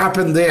that's what's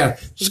happened there.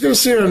 Just going to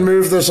sit here and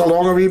move this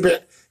along a wee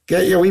bit.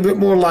 Get you a wee bit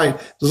more light.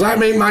 Does that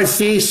make my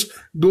face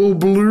go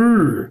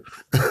blue?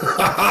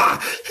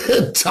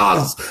 It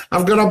does.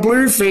 I've got a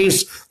blue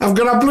face. I've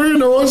got a blue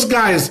nose,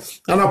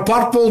 guys, and a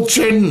purple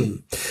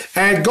chin.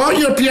 Got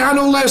your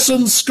piano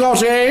lessons,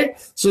 Scotty?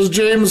 Says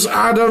James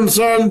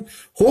Adamson.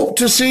 Hope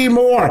to see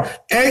more.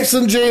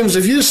 Excellent, James.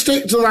 If you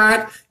stick to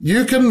that,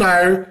 you can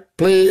now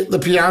play the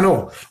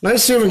piano.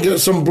 Let's see if we can get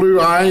some blue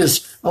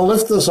eyes. I'll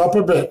lift this up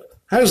a bit.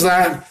 How's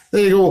that?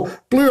 There you go.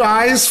 Blue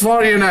eyes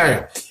for you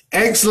now.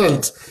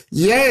 Excellent.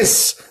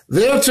 Yes,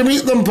 there to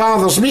meet them,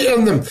 pal. There's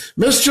meeting them.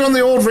 Missed you on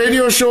the old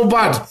radio show,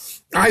 bud.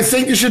 I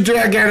think you should do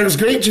it again. It was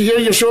great to hear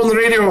your show on the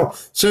radio,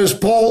 says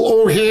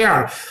Paul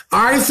O'Hare.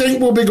 I think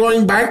we'll be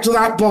going back to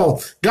that,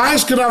 Paul.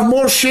 Guys, could I have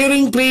more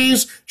sharing,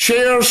 please?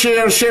 Share,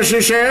 share, share,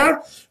 share,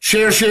 share.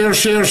 Share, share,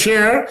 share,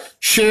 share.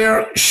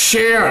 Share,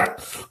 share.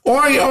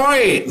 Oi,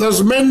 oi,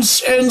 there's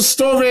mince in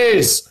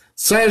stovies,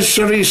 says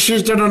Sharice.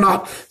 She's done or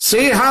not.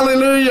 Say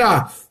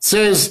hallelujah,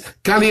 says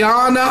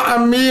Kalyana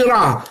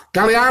Amira.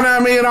 Kalyana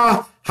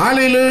Amira,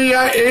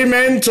 hallelujah,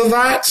 amen to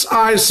that,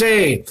 I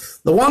say.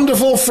 The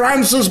wonderful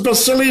Frances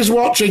Basili's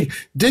watching.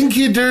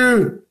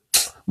 Dinky-Doo,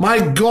 my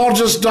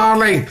gorgeous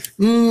darling.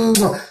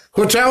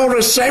 Hotel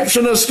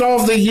receptionist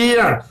of the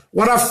year.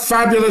 What a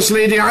fabulous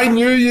lady. I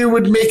knew you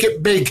would make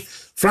it big.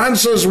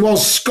 Frances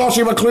was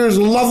Scottie McClue's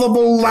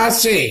lovable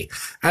lassie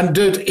and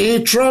did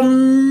a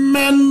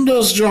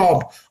tremendous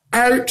job.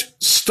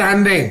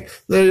 Outstanding.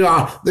 There you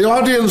are. The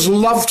audience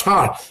loved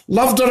her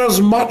as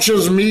much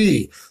as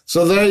me.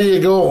 So there you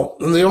go.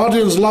 And the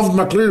audience loved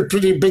McClue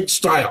pretty big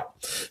style.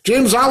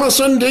 James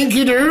Allison,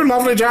 Dinky-Doo,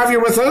 lovely to have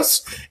you with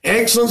us.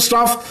 Excellent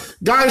stuff.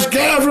 Guys,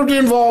 get everybody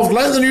involved.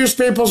 Let the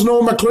newspapers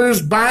know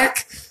McClue's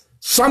back.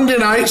 Sunday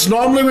nights,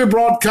 normally we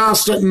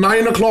broadcast at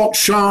 9 o'clock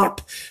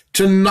sharp.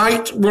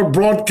 Tonight we're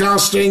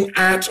broadcasting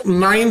at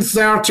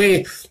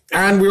 9:30.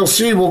 And we'll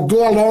see, we'll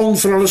go along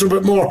for a little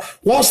bit more.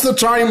 What's the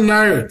time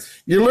now?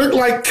 You look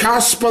like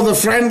Casper the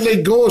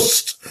Friendly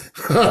Ghost.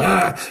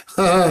 How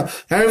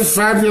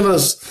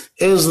fabulous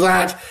is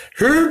that?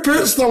 Who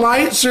puts the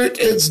lights out?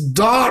 It's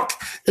dark.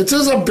 It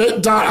is a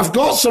bit dark. I've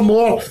got some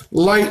more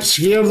lights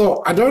here,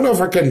 though. I don't know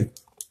if I can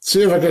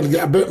see if I can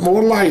get a bit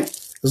more light.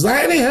 Is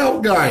that any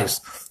help,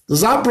 guys?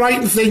 Does that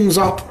brighten things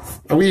up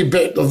a wee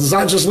bit? Or does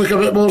that just look a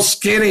bit more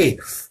scary?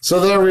 So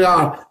there we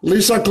are.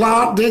 Lisa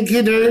Clark,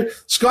 Dinky-Doo.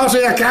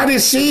 Scotty, I can't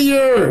see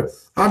you.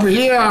 I'm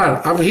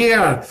here.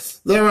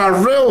 There are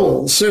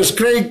Rill, says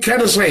Craig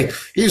Kennesley.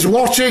 He's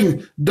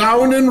watching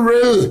down in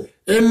Rill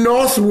in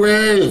North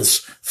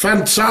Wales.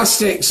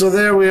 Fantastic. So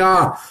there we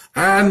are.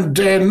 And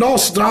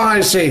Nos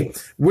I say,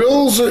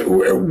 Wales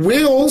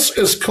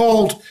is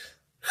called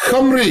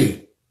Cymru,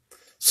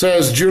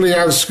 says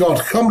Julianne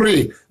Scott.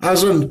 Cymru,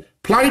 as in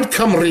Plaid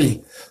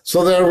Cymru.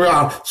 So there we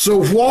are.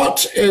 So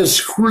what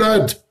is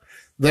chlud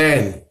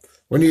then?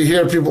 When you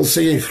hear people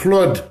saying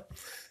chlud,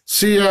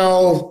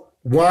 C-L-Y-L-D,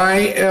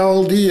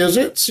 is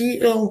it?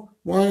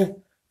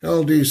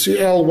 C-L-Y-L-D,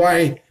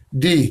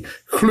 C-L-Y-D,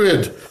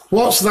 chlud.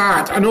 What's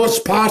that? I know it's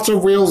part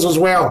of Wales as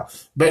well,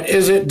 but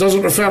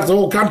doesn't refer to the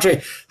whole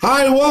country.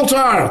 Hi,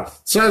 Walter,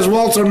 says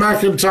Walter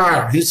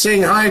McIntyre. He's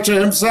saying hi to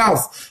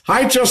himself.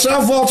 Hi to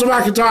yourself, Walter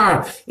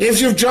McIntyre.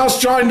 If you've just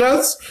joined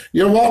us,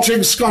 you're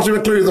watching Scottie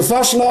McClue, the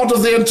first lord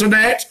of the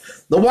internet,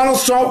 the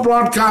world's top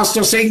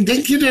broadcaster, saying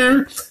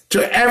Dinky-Doo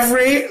to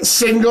every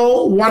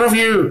single one of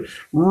you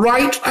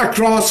right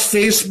across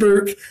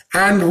Facebook,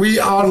 and we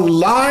are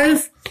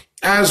live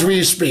as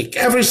we speak.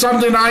 Every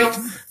Sunday night,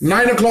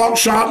 9 o'clock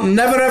sharp.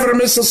 Never ever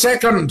miss a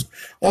second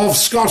of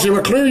Scottie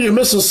McClue. You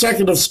miss a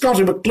second of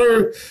Scottie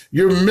McClue,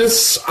 you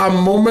miss a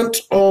moment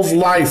of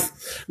life.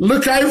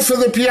 Look out for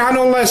the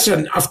piano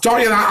lesson. I've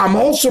taught you that. I'm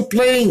also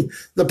playing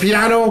the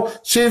piano.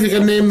 See if you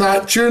can name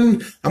that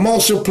tune. I'm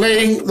also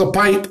playing the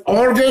pipe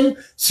organ.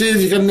 See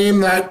if you can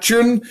name that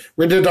tune.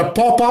 We did a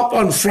pop-up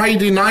on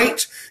Friday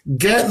night.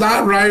 Get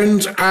that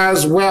round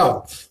as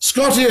well.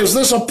 Scotty, is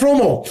this a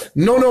promo?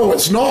 No,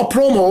 it's not a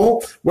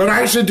promo. We're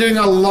actually doing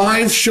a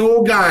live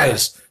show,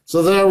 guys.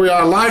 So there we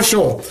are, live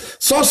show.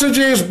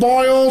 Sausages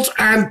boiled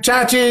and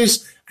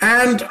tatties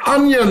and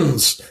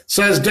onions,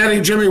 says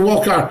Derek Jimmy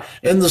Walker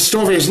in the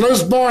Stovies.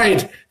 Liz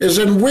Boyd is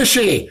in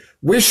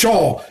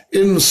Wishaw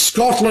in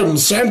Scotland,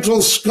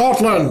 central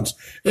Scotland.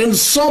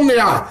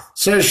 Insomnia,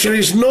 says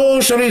Sharice. No,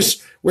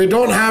 Sharice, we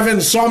don't have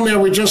insomnia,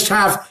 we just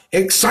have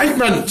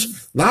excitement.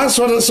 That's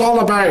what it's all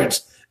about.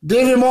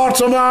 Davy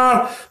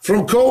Mortimer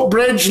from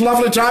Coatbridge,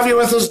 lovely to have you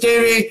with us,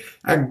 Davy.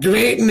 A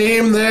great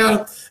name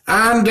there.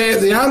 And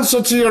the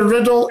answer to your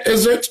riddle,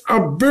 is it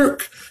a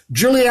book?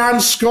 Julianne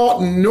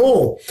Scott,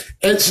 no,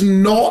 it's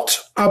not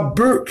a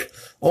book.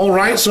 All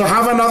right, so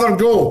have another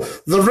go.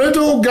 The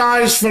riddle,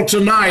 guys, for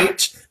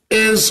tonight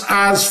is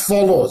as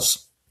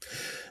follows.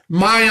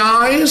 My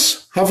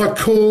eyes have a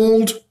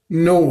cold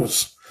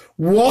nose.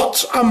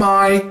 What am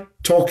I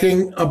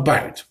talking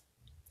about?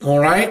 All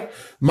right,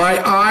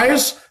 my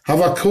eyes have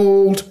a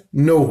cold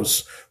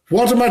nose.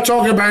 What am I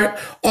talking about?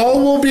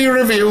 All will be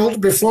revealed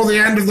before the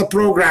end of the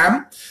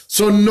program,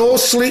 so no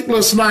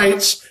sleepless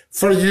nights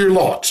for you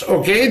lot.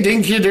 Okay,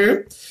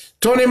 Dinky-Doo.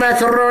 Tony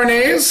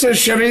Macaroni says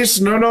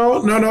Charisse.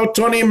 No,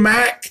 Tony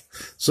Mac.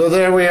 So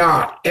there we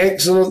are.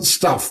 Excellent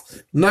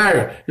stuff.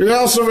 Now, who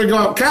else have we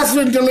got?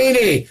 Catherine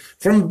Delaney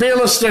from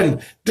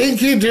Baillieston.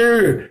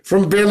 Dinky-Doo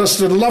from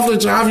Baillieston. Lovely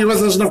to have you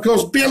with us. And of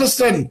course,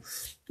 Baillieston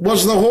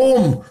was the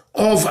home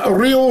of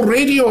Real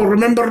Radio.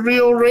 Remember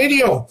Real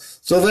Radio?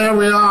 So there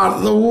we are.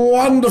 The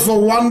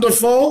wonderful,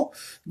 wonderful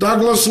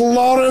Douglas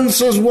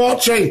Lawrence is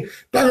watching.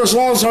 Douglas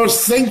Lawrence, I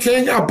was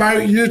thinking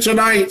about you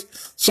tonight.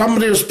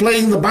 Somebody was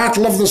playing the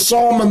Battle of the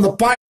Somme and the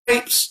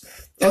Pipes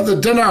at the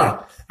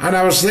dinner. And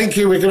I was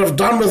thinking we could have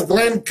done with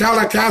Glen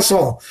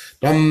Castle.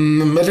 How about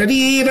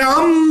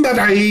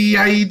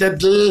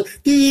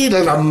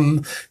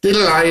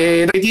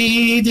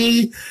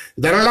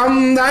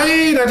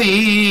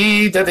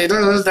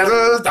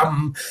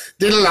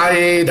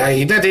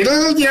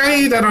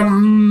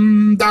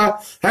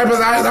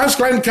that? That's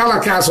Glen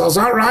Castle, is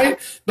that right?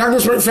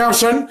 Douglas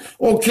McPherson.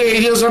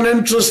 Okay, here's an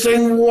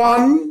interesting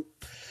one.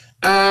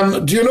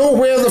 Do you know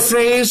where the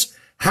phrase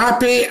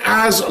happy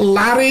as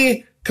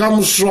Larry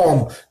comes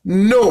from?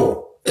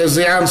 No, is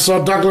the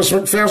answer, Douglas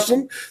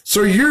McPherson.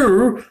 So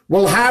you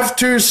will have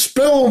to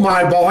spill,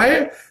 my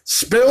boy.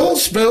 Spill,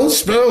 spill,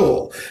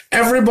 spill.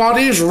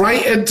 Everybody's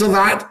right into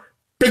that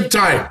big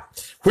time.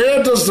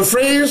 Where does the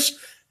phrase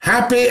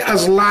happy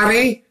as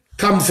Larry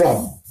come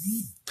from?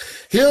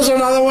 Here's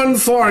another one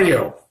for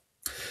you.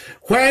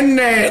 When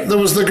there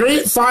was the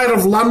Great Fire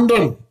of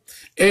London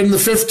in the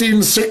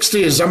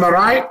 1560s, am I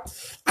right?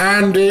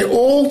 And the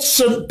old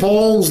St.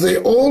 Paul's,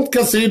 the old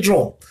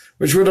cathedral,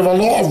 which would have a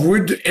lot of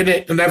wood in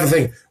it and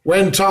everything,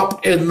 went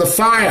up in the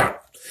fire.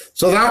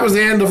 So that was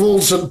the end of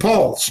Old St.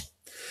 Paul's.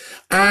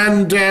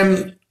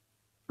 And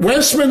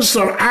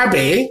Westminster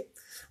Abbey,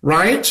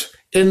 right,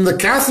 in the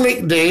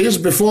Catholic days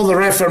before the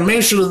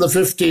Reformation in the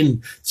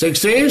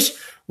 1560s,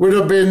 would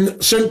have been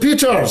St.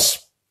 Peter's.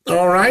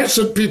 All right,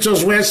 St.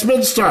 Peter's,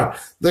 Westminster,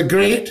 the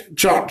great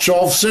church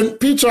of St.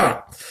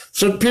 Peter.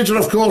 St. Peter,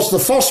 of course, the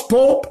first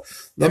pope,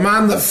 the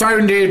man that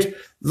founded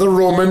the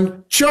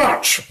Roman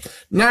Church.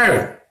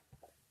 Now,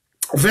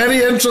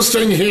 very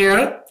interesting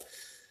here,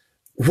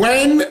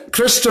 when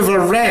Christopher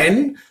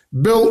Wren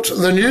built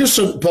the new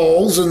St.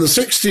 Paul's in the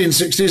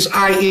 1660s,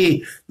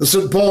 i.e. the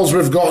St. Paul's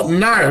we've got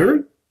now,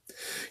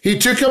 he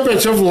took a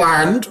bit of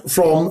land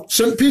from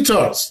St.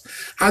 Peter's.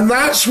 And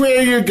that's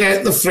where you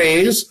get the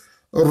phrase,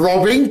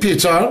 robbing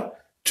Peter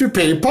to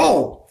pay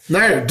Paul.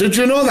 Now, did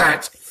you know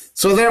that?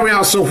 So there we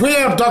are. So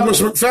where,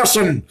 Douglas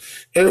McPherson,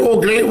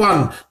 oh great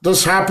one,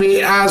 does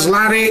happy as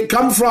Larry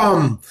come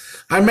from?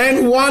 I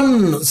meant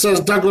one, says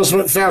Douglas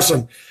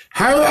McPherson.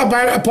 How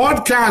about a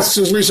podcast,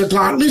 says Lisa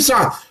Clark.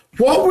 Lisa,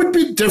 what would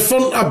be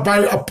different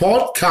about a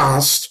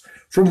podcast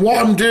from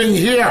what I'm doing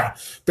here?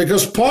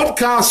 Because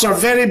podcasts are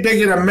very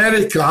big in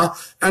America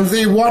and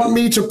they want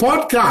me to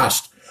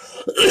podcast.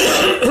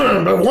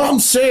 But what I'm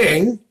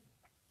saying,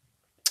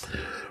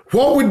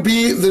 what would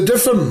be the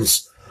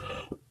difference?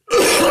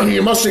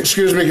 You must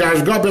excuse me, guys.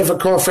 I've got a bit of a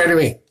cough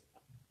anyway.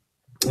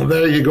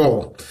 There you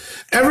go.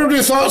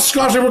 Everybody thought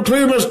Scottie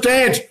McClue was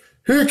dead.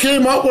 Who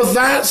came up with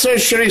that,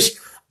 says Charisse.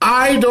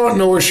 I don't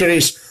know,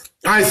 Charisse.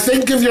 I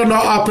think if you're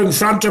not up in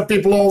front of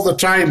people all the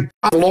time,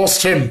 I've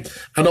lost him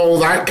and all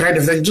that kind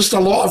of thing. Just a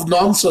lot of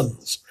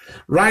nonsense.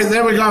 Right,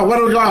 there we go. What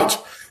do we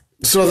got?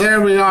 So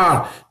there we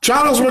are.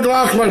 Charles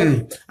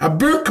McLaughlin, a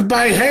book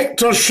by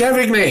Hector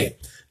Chevigny.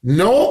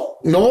 No,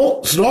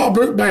 it's not a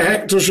book by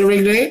Hector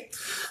Chevigny.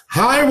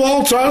 Hi,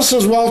 Walter,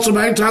 says Walter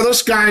Mountah.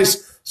 This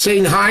guy's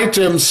saying hi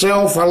to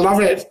himself. I love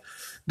it.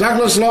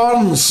 Douglas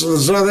Lawrence,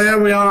 so there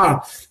we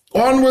are.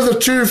 On with the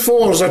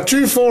 2-4s, a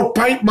 2-4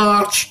 pipe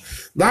march.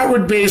 That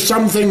would be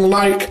something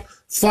like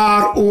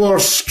Far O'er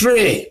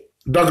Stray,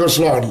 Douglas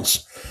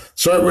Lawrence.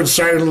 So it would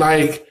sound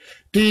like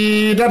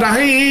dee da da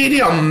dee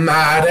da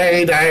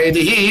da da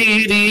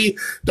dee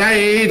da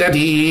da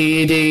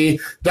dee dee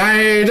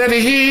da da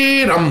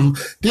dee dum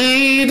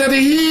dee da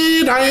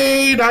dee da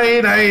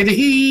da da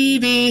dee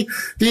dee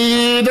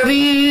dee da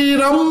dee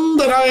dum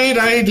da da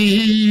da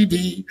dee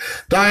dee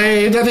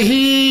da da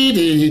dee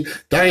dee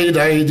da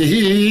da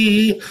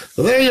dee.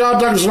 There you are,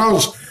 Douglas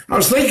Lawrence. I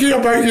was thinking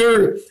about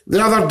you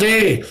the other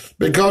day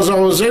because I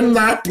was in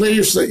that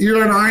place that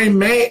you and I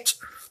met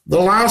the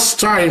last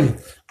time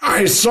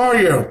I saw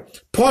you.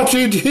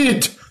 Potted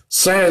heat,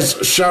 says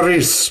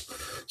Charisse.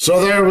 So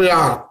there we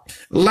are.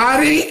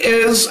 Larry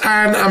is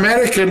an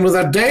American with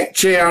a deck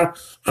chair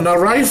and a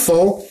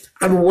rifle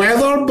and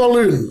weather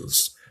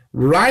balloons.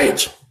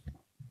 Right?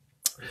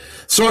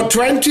 So at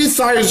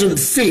 20,000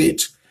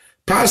 feet,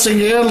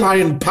 passing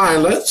airline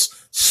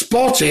pilots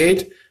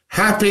spotted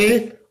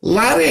Happy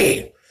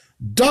Larry.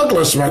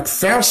 Douglas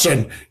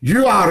McPherson,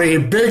 you are a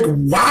big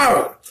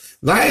wow.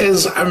 That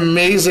is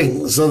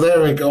amazing. So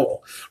there we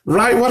go.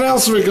 Right, what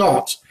else we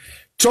got?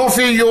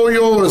 Toffee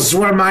yo-yos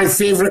were my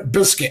favourite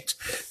biscuit.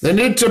 They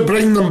need to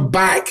bring them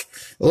back.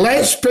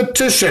 Let's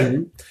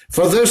petition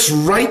for this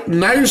right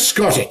now,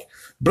 Scotty.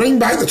 Bring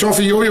back the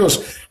toffee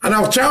yo-yos. And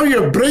I'll tell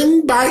you,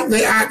 bring back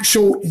the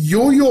actual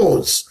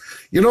yo-yos.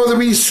 You know, the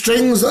wee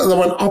strings that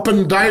went up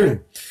and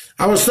down.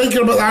 I was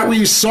thinking about that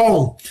wee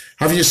song.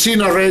 Have you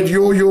seen a red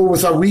yo-yo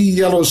with a wee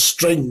yellow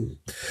string?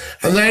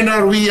 And then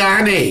our wee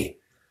Annie,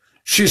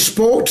 she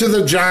spoke to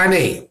the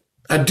Janny,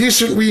 a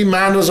decent wee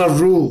man as a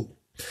rule.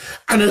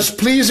 And it's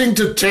pleasing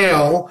to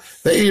tell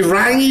that he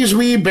rang his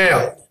wee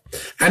bell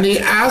and he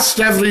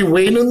asked every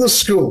Wayne in the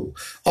school,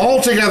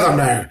 all together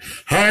now,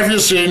 have you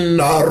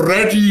seen a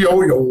red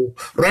yo-yo,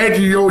 red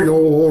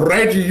yo-yo,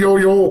 red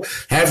yo-yo?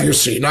 Have you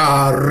seen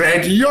a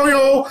red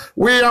yo-yo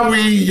with a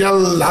wee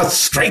yellow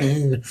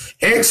string?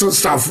 Excellent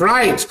stuff,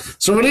 right.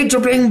 So we need to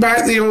bring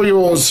back the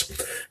yo-yos.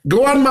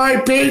 Go on my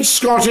page,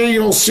 Scotty,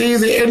 you'll see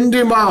the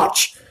Indie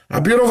March.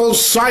 A beautiful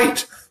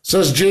sight,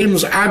 says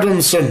James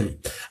Adamson.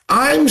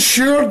 I'm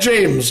sure,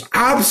 James,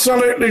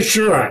 absolutely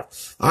sure.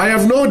 I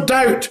have no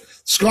doubt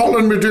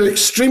Scotland would do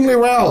extremely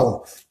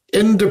well,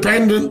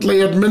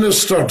 independently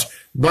administered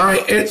by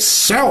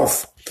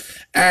itself.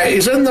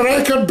 He's in the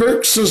record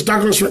books, says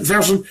Douglas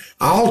McPherson.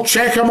 I'll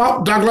check him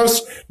up,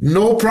 Douglas.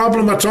 No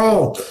problem at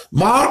all.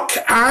 Mark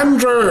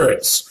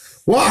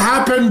Andrews. What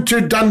happened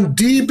to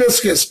Dundee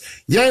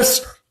biscuits?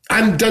 Yes,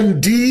 and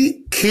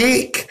Dundee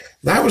cake.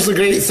 That was the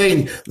great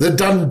thing. The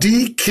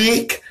Dundee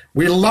cake.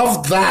 We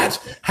loved that.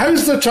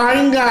 How's the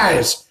time,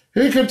 guys?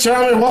 Who can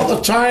tell me what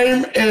the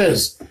time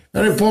is?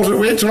 Very important.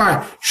 Wait till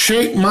I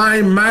shake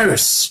my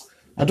mouse.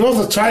 I don't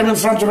have the time in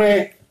front of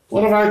me.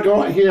 What have I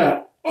got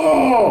here?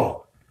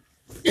 Oh,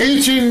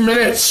 18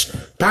 minutes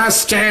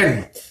past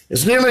 10.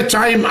 It's nearly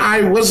time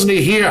I wasn't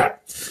here.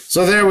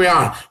 So there we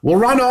are. We'll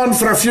run on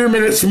for a few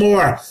minutes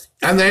more,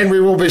 and then we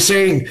will be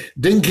saying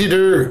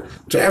Dinky-Doo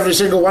to every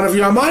single one of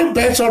you. Am I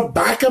better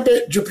back a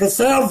bit? Do you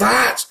prefer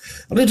that?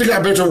 I need to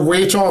get a bit of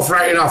weight off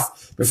right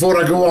enough before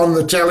I go on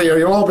the telly, or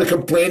you'll all be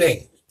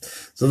complaining.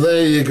 So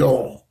there you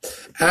go.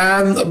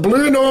 And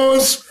blue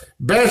nose,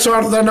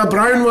 better than a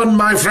brown one,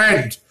 my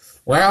friend.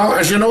 Well,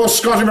 as you know,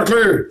 Scottie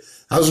McClue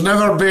has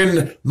never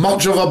been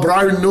much of a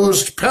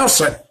brown-nosed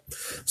person.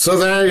 So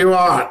there you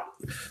are.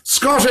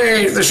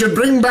 Scotty, they should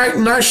bring back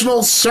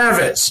national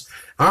service.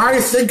 I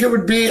think it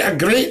would be a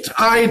great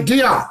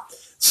idea,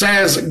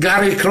 says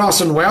Gary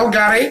Crossan. Well,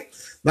 Gary,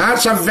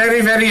 that's a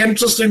very, very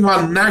interesting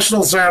one,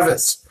 national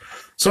service.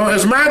 So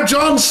is Mad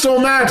John still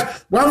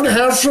mad? We haven't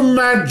heard from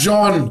Mad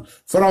John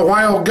for a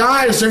while.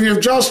 Guys, if you've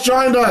just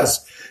joined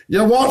us,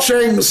 you're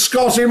watching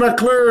Scottie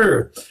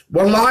McClue.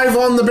 We're live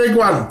on the big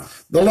one.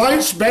 The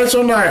light's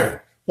better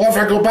now. What, if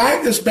I go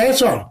back, it's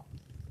better.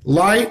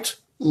 Light.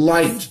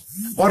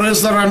 Or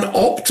is there an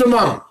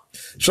optimum?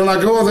 Shall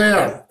I go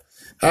there?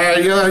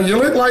 You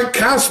look like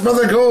Casper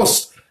the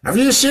Ghost. Have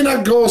you seen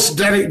a ghost,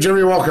 Derek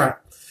Jimmy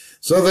Walker?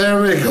 So there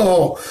we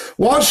go.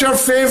 What's your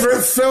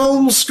favourite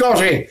film,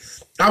 Scotty?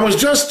 I was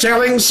just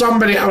telling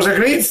somebody I was a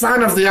great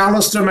fan of the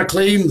Alistair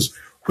MacLean's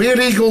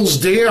Where Eagles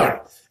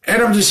Dare.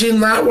 Anybody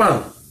seen that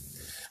one?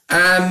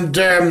 And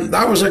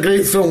that was a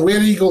great film,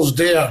 Where Eagles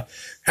Dare.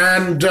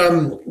 And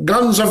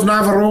Guns of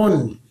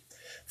Navarone,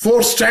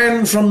 Force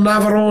 10 from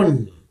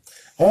Navarone,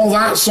 all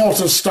that sort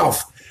of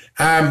stuff.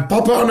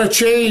 Puppet on a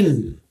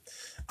Chain,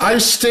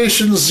 Ice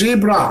Station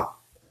Zebra.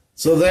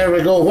 So there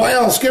we go. What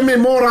else? Give me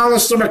more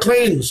Alistair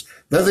MacLean's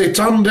that they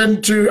turned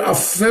into a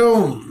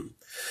film.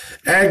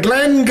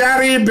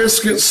 Glengarry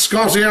biscuits,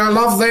 Scotty. I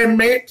love them,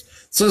 mate,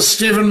 says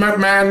Stephen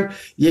McMahon.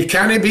 You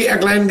can't beat a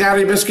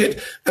Glengarry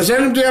biscuit. Has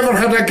anybody ever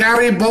had a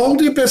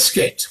Garibaldi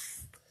biscuit?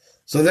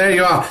 So there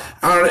you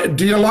are.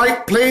 Do you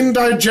like plain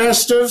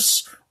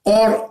digestives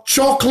or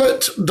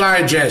chocolate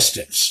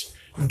digestives?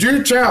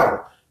 Do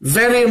tell.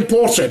 Very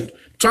important.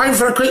 Time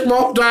for a quick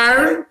mop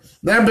down.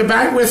 Then be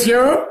back with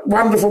you,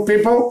 wonderful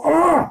people.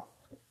 Oh,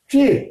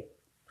 gee.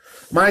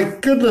 My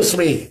goodness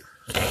me.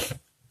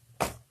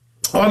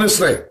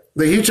 Honestly,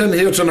 the heat in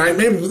here tonight,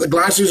 maybe put the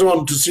glasses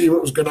on to see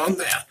what was going on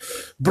there.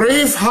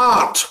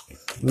 Braveheart.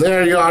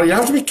 There you are. You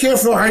have to be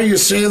careful how you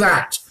say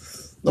that.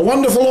 The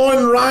wonderful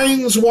Owen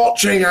Ryan's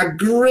watching. A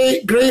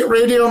great, great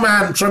radio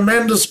man.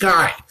 Tremendous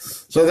guy.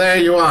 So there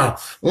you are.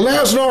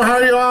 Let us know how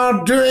you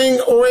are doing,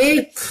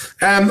 Owe.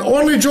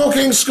 Only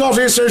joking,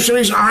 Scotty, says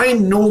Sharice. I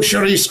know,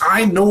 Sharice.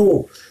 I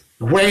know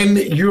when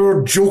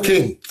you're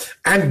joking.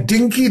 And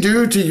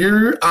Dinky-Doo to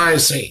you, I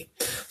say.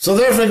 So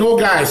there we go,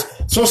 guys.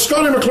 So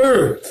Scottie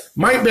McClue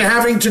might be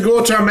having to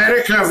go to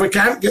America if we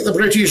can't get the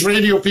British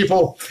radio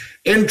people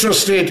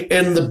interested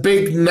in the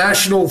big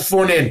national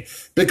phone-in,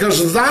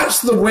 because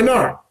that's the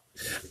winner.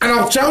 And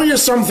I'll tell you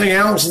something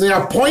else. They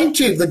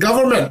appointed the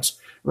government,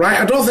 right?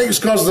 I don't think it's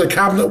because the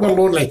cabinet were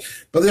lonely,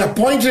 but they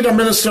appointed a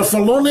minister for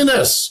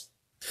loneliness.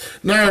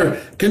 Now,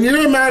 can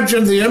you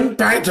imagine the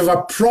impact of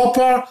a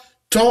proper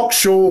talk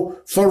show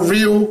for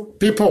real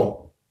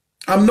people?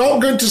 I'm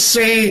not going to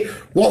say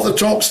what the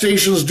talk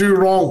stations do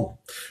wrong,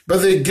 but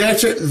they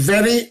get it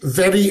very,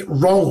 very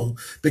wrong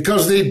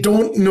because they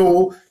don't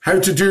know how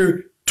to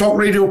do talk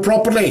radio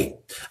properly.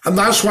 And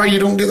that's why you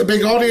don't get the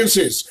big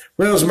audiences.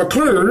 Whereas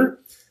McClue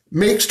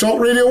makes talk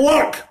radio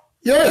work.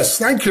 Yes,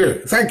 thank you,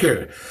 thank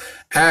you.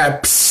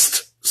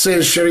 Psst,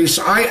 says Charisse.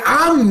 I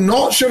am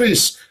not,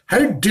 Charisse.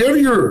 How dare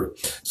you?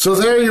 So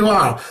there you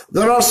are.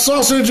 There are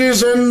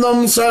sausages in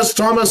them, says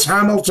Thomas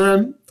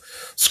Hamilton.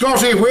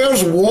 Scotty,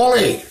 where's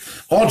Wally?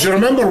 Oh, do you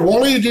remember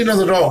Wally, Dina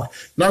the dog?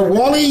 Now,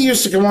 Wally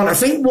used to come on. I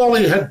think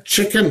Wally had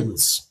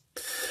chickens.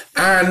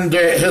 And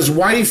his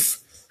wife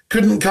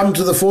couldn't come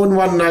to the phone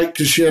one night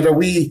because she had a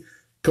wee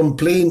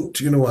complaint.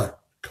 You know, a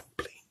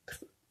complaint.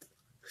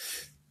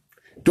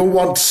 Don't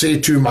want to say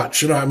too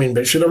much, you know what I mean?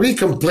 But she had a wee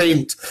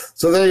complaint.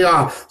 So there you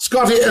are.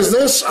 Scotty, is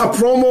this a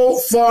promo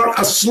for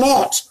a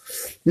slot?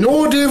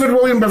 No, David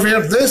William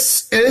Bavere,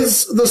 this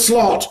is the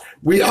slot.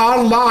 We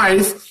are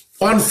live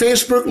on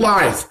Facebook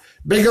Live,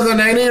 bigger than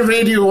any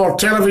radio or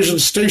television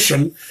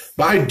station,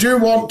 but I do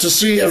want to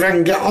see if I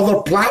can get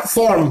other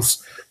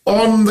platforms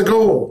on the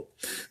go.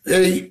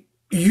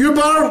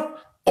 Uber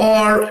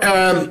or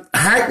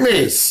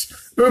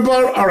Hackneys?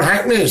 Uber or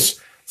Hackneys,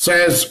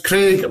 says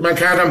Craig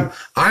McAdam.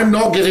 I'm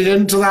not getting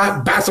into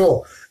that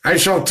battle, I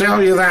shall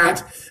tell you that.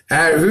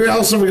 Who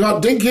else have we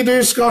got?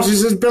 Dinky-Doo, Scotty,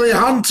 says Billy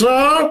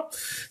Hunter.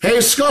 Hey,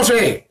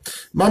 Scotty,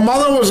 my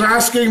mother was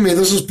asking me,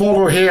 this is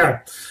Paul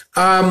O'Hare,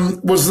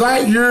 was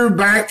that you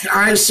back?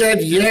 I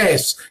said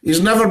yes.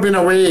 He's never been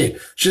away.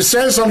 She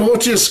says hello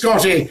to you,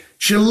 Scotty.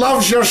 She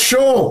loves your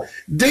show.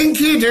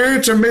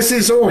 Dinky-Doo to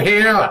Mrs.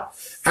 O'Hare.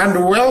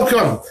 And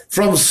welcome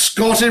from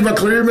Scottie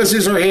McClue,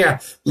 Mrs. O'Hare.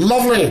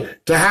 Lovely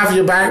to have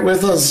you back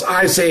with us,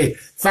 I say.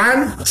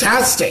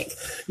 Fantastic.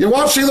 You're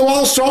watching the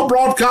Wall Stop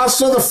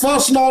Broadcaster, the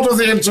first lord of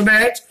the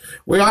internet.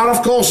 We are,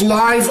 of course,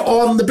 live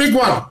on the big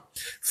one,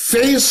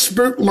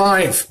 Facebook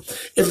Live.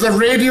 If the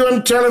radio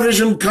and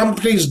television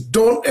companies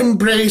don't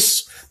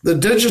embrace the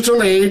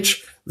digital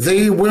age,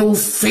 they will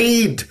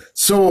fade.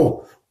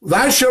 So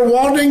that's your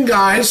warning,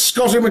 guys.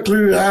 Scottie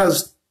McClue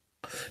has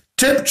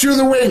tipped you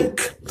the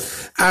wink.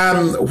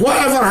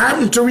 Whatever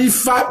happened to wee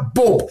fat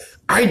Bob?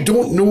 I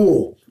don't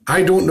know.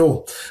 I don't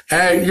know.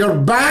 You're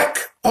back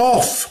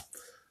off.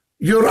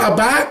 You're a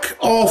back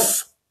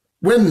off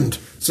wind,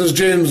 says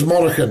James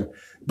Morricane.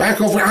 Back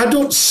off. I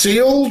don't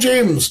sail,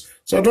 James.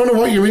 So I don't know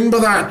what you mean by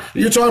that. Are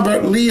you talking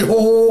about Lee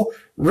Ho,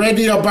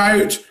 ready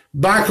about,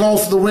 back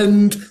off the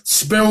wind,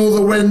 spill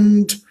the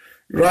wind,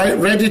 right?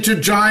 Ready to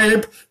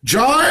jibe,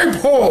 jibe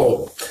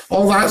ho,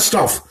 all that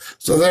stuff.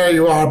 So there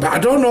you are. But I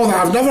don't know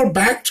that. I've never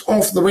backed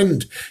off the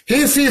wind.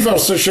 Hay fever,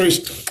 says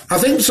Charisse. I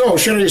think so,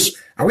 Charisse.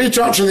 A wee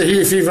touch of the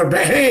hay fever,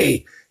 but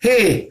hey,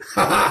 hey,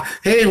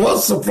 hey,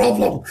 what's the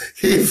problem?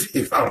 Hay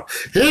fever,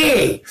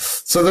 hey.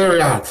 So there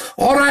we are.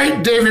 All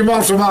right, Davy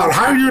Mortimer,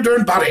 how you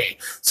doing, buddy?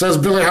 Says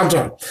Billy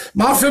Hunter.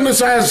 Mark Finley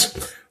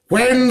says,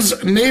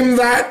 when's Name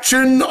That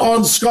Tune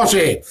on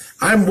Scotty?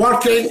 I'm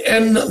working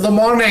in the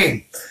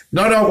morning.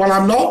 No, well,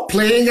 I'm not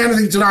playing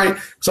anything tonight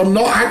because I'm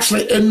not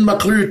actually in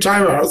McClue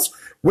Towers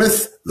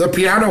with the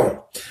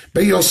piano.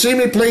 But you'll see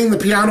me playing the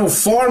piano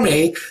for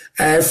me,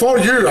 for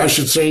you, I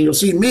should say. You'll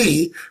see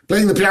me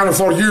playing the piano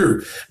for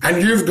you.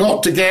 And you've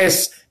got to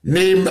guess,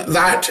 name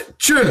that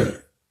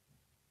tune.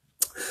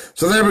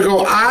 So there we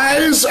go.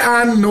 Eyes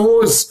and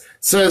nose,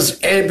 says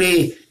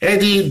Eddie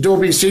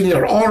Dobie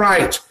Sr. All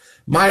right.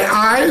 My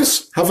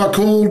eyes have a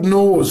cold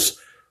nose.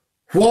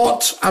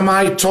 What am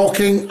I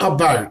talking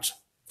about?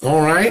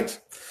 All right.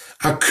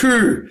 A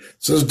coup,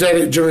 says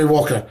Derek Jimmy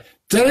Walker.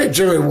 Derek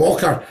Jimmy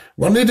Walker,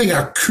 we're needing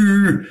a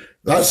coup.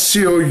 That's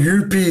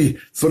C-O-U-P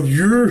for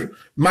you.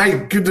 My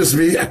goodness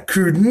me, a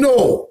coup.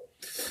 No.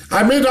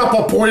 I made up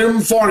a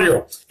poem for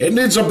you. It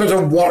needs a bit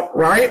of work,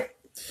 right?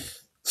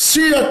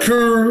 See a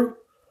coup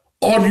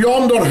on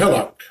yonder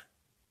hillock.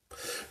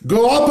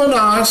 Go up and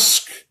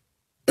ask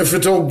if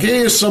it'll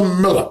gie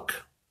some milk.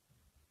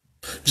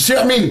 Do you see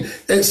what I mean?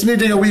 It's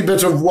needing a wee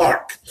bit of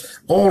work.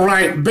 All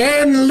right.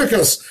 Ben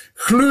Lucas,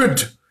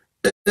 Clwyd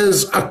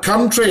is a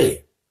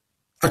country.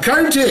 A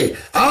county.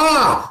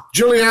 Ah,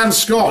 Julianne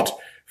Scott.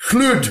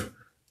 Clwyd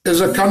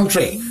is a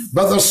country.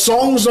 But the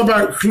song's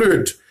about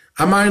Clwyd.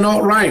 Am I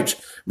not right?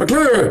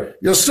 McClue,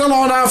 you're still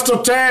on after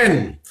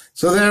 10.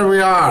 So there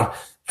we are.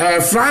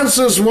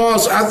 Frances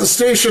was at the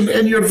station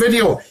in your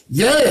video.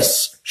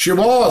 Yes, she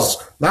was.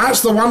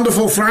 That's the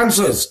wonderful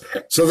Frances.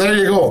 So there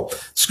you go.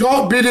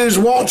 Scott Beatty's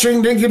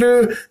watching.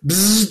 Dinky-Doo.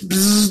 Bzzz,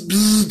 bzzz,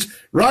 bzzz.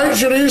 Right,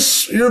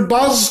 Charisse, you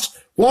buzzed.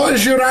 What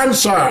is your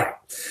answer?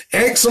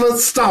 Excellent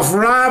stuff.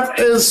 Rab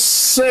is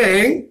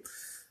saying,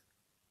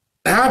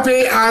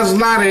 happy as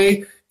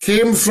Larry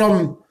came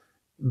from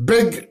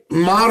Big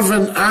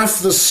Marvin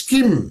Aff the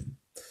Scheme.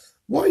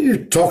 What are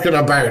you talking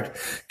about?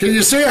 Can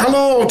you say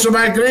hello to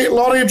my great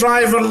lorry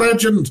driver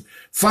legend,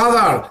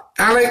 Father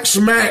Alex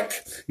Mack?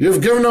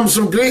 You've given him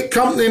some great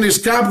company in his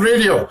cab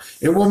radio.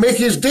 It will make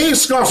his day,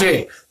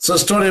 Scotty,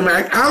 says Tony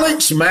Mack.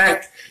 Alex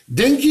Mack,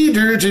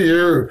 Dinky-Doo to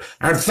you,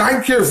 and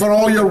thank you for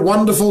all your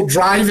wonderful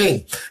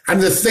driving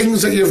and the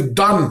things that you've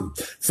done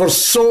for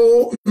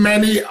so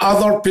many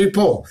other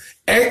people.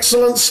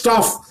 Excellent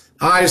stuff,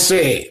 I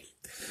say.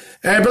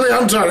 Billy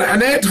Hunter,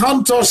 Annette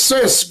Hunter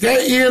Sis,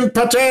 get Ian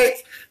Patek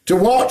to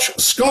watch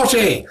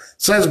Scotty,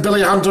 says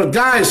Billy Hunter.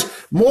 Guys,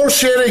 more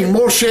sharing,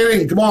 more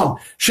sharing. Come on.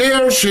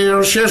 Share,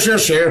 share, share, share,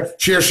 share,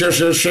 share, share,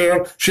 share,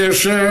 share, share,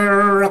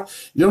 share.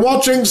 You're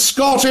watching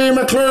Scottie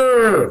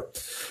McClue.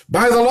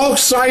 By the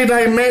lochside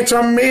I met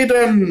a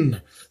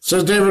maiden,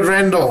 says David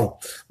Rendell.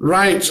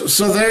 Right,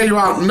 so there you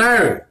are.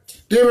 Now,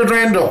 David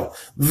Rendell,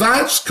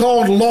 that's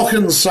called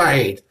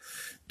Lochenside.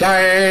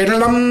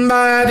 Dum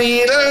da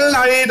dee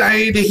da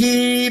dee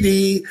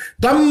dee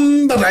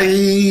dum da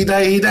dee da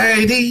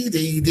dee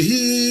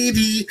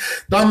dee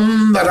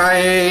dum da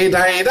dee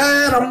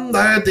da dum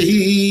da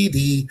dee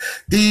dee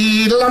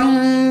dee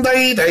dum da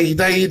dee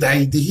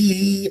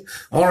dee.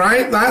 All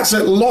right, that's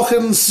at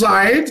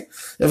Lochenside,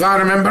 if I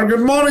remember.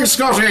 Good morning,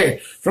 Scotty,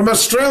 from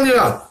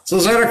Australia,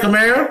 says Erica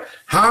Mayer.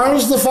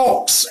 How's the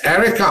fox,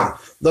 Erica?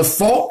 The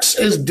fox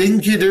is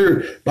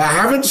Dinky-Doo, but I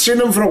haven't seen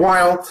him for a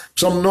while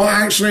because I'm not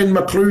actually in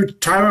McClue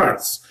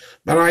Towers,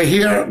 but I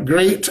hear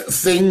great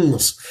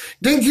things.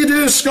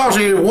 Dinky-Doo,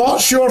 Scotty,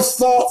 what's your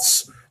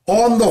thoughts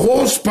on the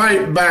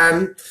hosepipe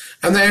ban?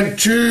 And then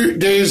 2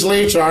 days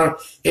later,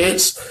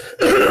 it's,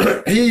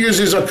 he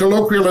uses a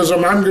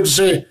colloquialism, I'm going to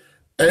say,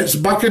 it's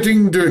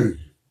bucketing doon,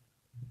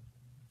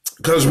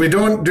 because we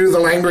don't do the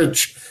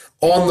language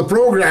on the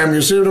programme,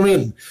 you see what I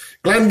mean?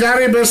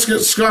 Glengarry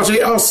biscuits,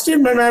 Scotty. Oh, Steve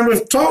McMahon,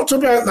 we've talked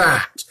about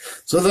that.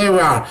 So there we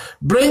are.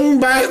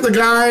 Bring back the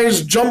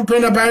guys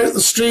jumping about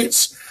the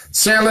streets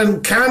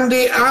selling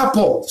candy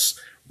apples.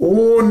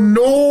 Oh,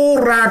 no,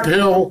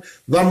 Raphill.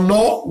 They're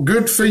not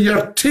good for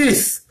your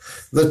teeth.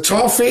 The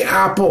toffee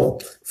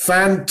apple.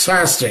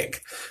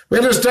 Fantastic.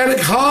 Where is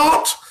Derek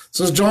Hart?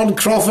 Says John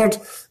Crawford.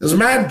 Is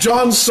Mad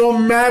John so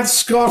mad,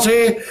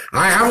 Scotty?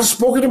 I haven't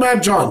spoken to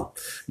Mad John.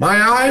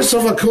 My eyes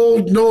have a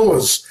cold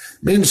nose.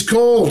 Means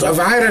cold, a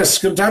virus,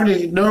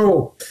 contaminated.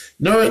 No,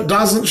 it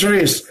doesn't,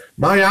 Charisse.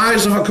 My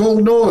eyes have a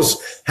cold nose.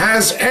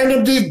 Has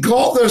anybody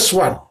got this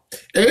one?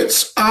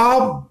 It's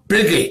a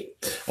biggie.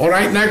 All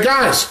right, now,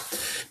 guys,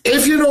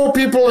 if you know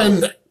people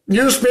in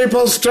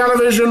newspapers,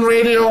 television,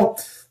 radio,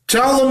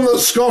 tell them that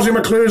Scottie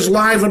McClue's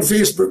live on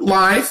Facebook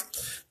Live.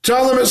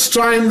 Tell them it's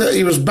time that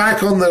he was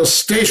back on their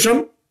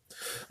station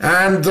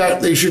and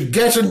that they should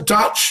get in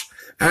touch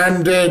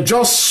and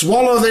just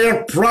swallow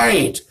their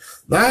pride.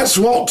 That's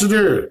what to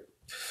do.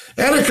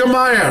 Erica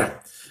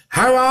Meyer,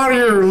 how are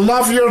you?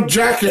 Love your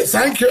jacket.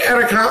 Thank you,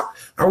 Erica.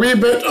 A wee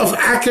bit of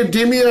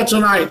academia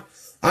tonight.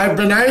 I've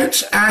been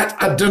out at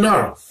a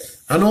dinner,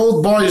 an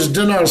old boys'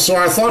 dinner, so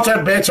I thought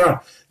I'd better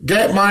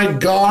get my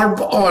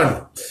garb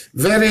on.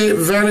 Very,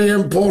 very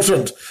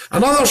important.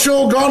 Another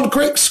show gone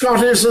quick,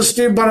 Scotty, says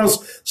Steve Burrows.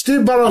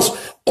 Steve Burrows,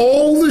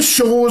 all the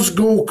shows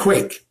go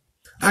quick.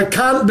 I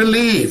can't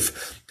believe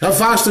how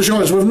fast the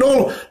show is. We've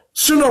no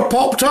sooner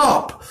popped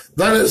up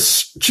than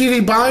it's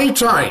cheery bye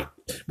time.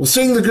 We'll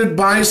sing the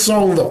goodbye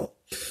song, though.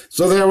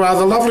 So there we are,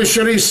 the lovely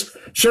Charisse.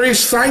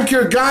 Charisse, thank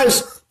you.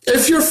 Guys,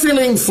 if you're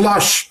feeling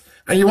flush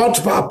and you want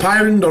to put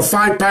 £1 or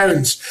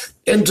 £5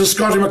 into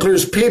Scottie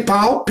McClue's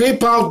PayPal,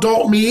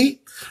 paypal.me,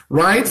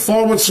 right, /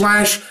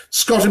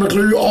 Scottie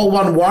McClue, all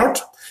one word.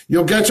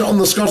 You'll get it on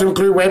the Scottie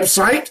McClue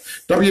website,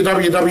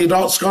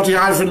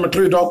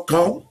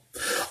 www.scottie-mcclue.com.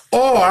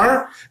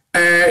 Or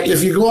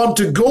if you go on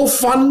to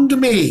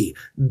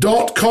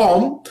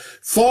gofundme.com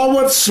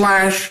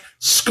 /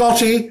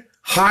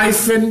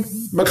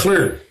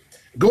 Scottie-McClue.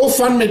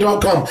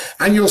 GoFundMe.com,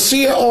 and you'll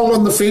see it all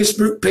on the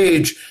Facebook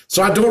page,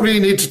 so I don't really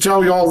need to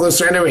tell you all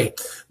this anyway.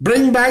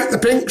 Bring back the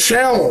pink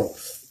shell.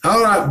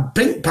 All right,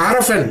 pink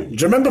paraffin. Do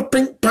you remember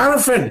pink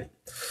paraffin?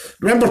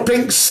 Remember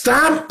pink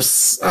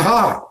stamps?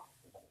 Aha.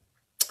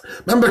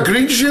 Remember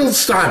Green Shield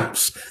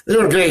stamps? They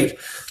were great.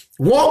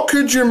 What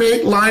could you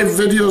make live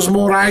videos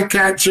more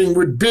eye-catching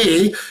would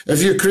be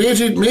if you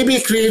maybe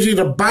created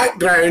a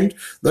background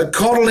that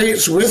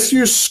correlates with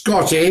you,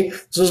 Scotty.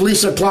 This is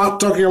Lisa Clark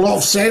talking a lot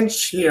of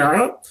sense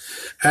here.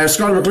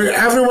 Scottie McClue,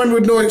 everyone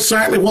would know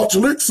exactly what to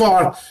look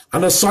for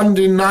on a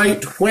Sunday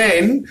night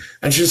when,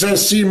 and she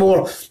says, see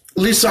more.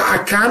 Lisa, I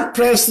can't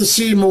press the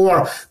see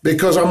more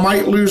because I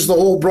might lose the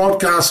whole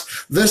broadcast.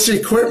 This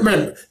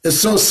equipment is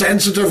so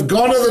sensitive.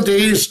 Gone are the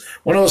days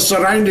when I was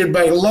surrounded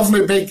by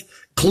lovely big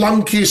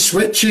clunky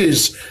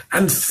switches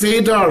and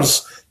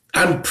faders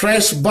and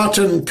press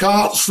button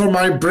carts for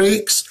my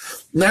brakes.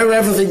 Now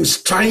everything's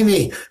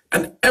tiny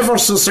and ever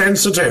so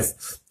sensitive,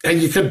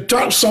 and you can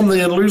touch something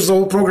and lose the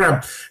whole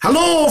program.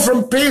 Hello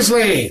from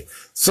Paisley,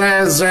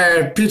 says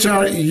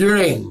Peter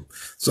Ewing.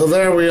 So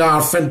there we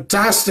are.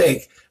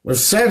 Fantastic. We've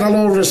said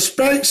hello.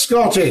 Respect,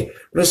 Scotty.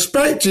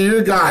 Respect to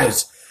you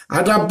guys. I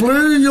had a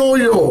blue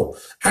yo-yo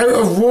out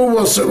of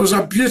Woolworths. It was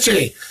a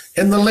beauty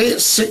in the late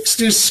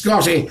 60s,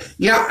 Scotty.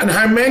 Yeah, and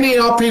how many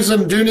uppies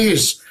and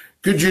doonies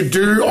could you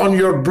do on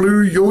your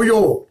blue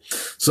yo-yo?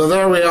 So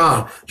there we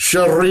are.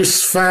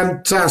 Charisse,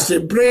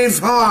 fantastic.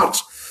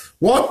 Braveheart.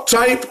 What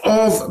type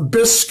of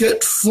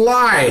biscuit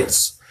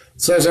flies?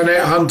 Says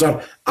Annette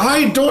Hunter.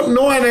 I don't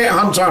know, Annette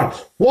Hunter.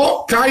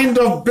 What kind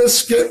of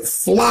biscuit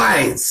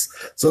flies?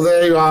 So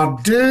there you are.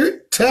 Do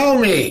tell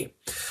me.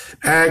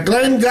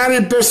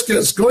 Glengarry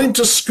Biscuits going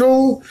to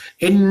school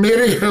in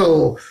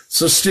Maryhill,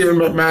 says Stephen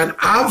McMahon.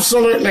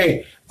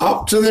 Absolutely.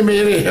 Up to the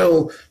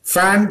Maryhill.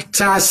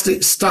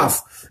 Fantastic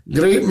stuff.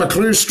 Great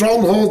McClue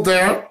stronghold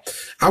there.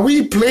 A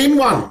wee plain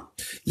one.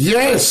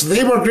 Yes,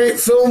 they were great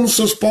films,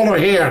 says Paul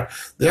O'Hare.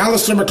 The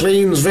Alistair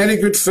MacLeans, very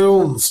good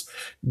films.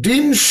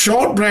 Dean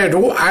Shortbread,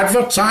 oh,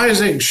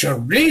 advertising.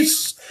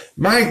 Charisse,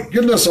 my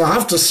goodness, I'll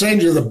have to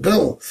send you the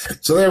bill.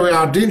 So there we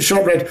are, Dean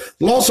Shortbread.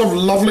 Lots of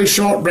lovely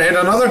shortbread.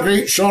 Another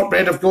great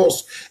shortbread, of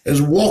course,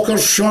 is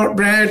Walker's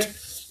Shortbread,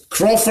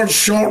 Crawford's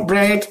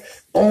Shortbread.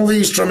 All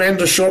these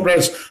tremendous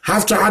shortbreads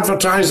have to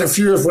advertise a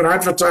few if we're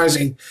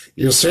advertising,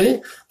 you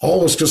see.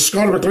 Always, because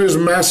Scottie McClue is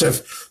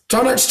massive.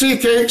 Tunnock's tea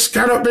cakes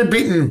cannot be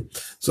beaten.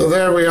 So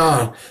there we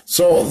are.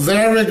 So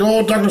there we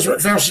go, Douglas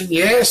McPherson.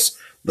 Yes,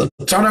 the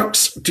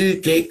Tunnock's tea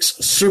cakes,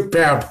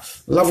 superb.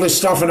 Lovely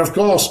stuff. And of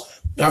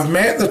course, I've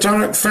met the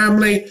Tunnock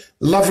family.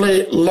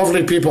 Lovely,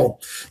 lovely people.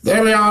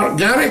 There we are.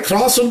 Gary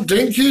Crossan,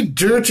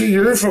 Dinky-Doo to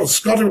you from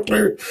Scottie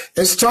McClue.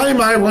 It's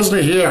time I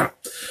wasn't here.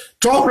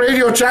 Top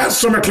radio chats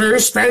to McClue,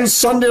 spends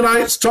Sunday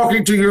nights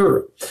talking to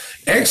you.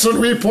 Excellent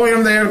wee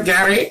poem there,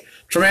 Gary.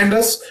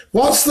 Tremendous.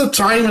 What's the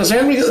time? Has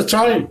anybody got the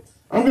time?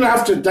 I'm going to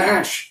have to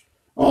dash.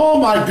 Oh,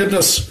 my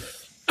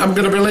goodness. I'm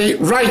going to be late.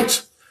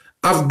 Right.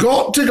 I've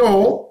got to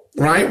go.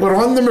 Right. We're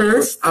on the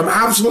move. I'm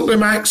absolutely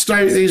maxed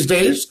out these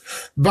days.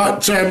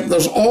 But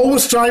there's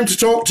always time to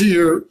talk to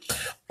you.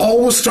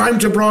 Always time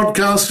to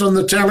broadcast on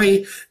the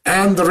telly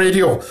and the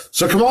radio.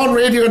 So come on,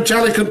 radio and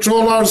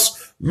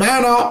telecontrollers.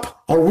 Man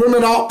up or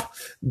woman up.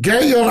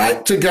 Get your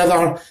act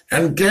together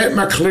and get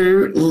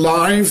McClue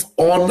live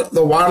on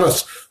the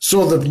wireless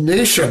so the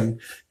nation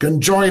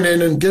can join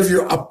in and give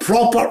you a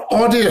proper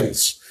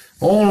audience.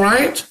 All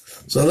right?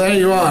 So there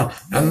you are.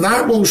 And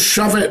that will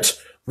shove it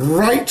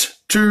right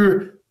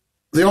to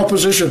the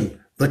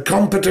opposition, the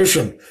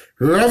competition.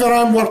 Whoever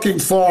I'm working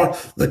for,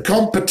 the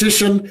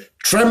competition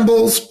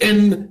trembles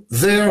in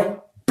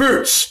their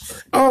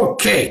boots.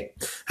 Okay.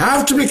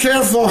 Have to be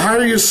careful how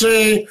you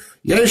say.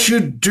 Yes, you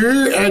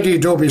do, Eddie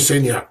Dobie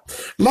Sr.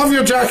 Love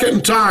your jacket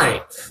and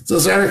tie,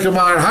 says Erica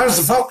Meyer. How's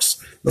the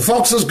fox? The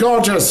fox is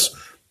gorgeous.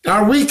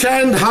 Our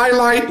weekend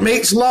highlight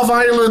makes Love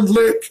Island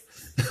look.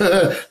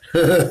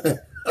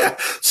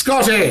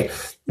 Scotty,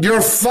 you're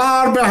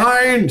far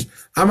behind.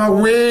 I'm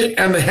away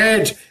and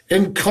ahead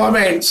in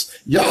comments.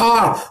 You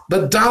are.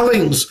 But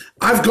darlings,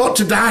 I've got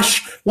to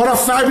dash. What a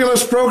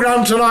fabulous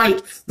program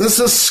tonight. This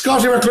is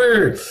Scottie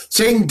McClue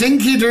saying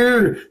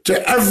Dinky-Doo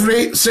to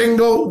every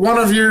single one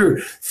of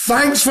you.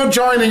 Thanks for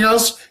joining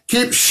us.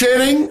 Keep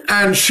sharing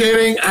and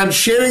sharing and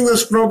sharing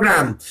this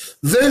program.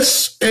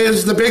 This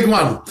is the big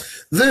one.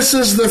 This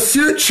is the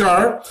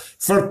future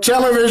for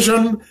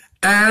television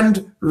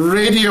and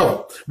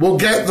radio. We'll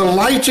get the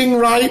lighting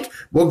right.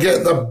 We'll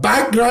get the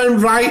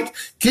background right.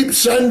 Keep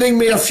sending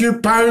me a few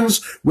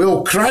pounds.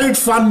 We'll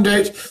crowdfund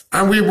it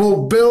and we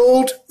will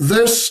build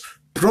this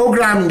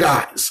program,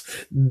 guys.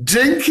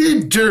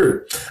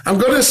 Dinky-Doo. I'm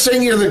going to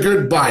sing you the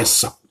goodbye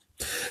song.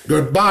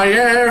 Goodbye,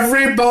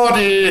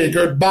 everybody,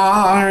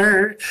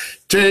 goodbye.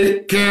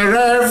 Take care,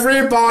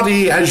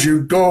 everybody, as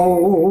you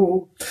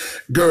go.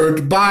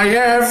 Goodbye,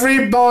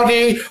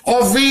 everybody.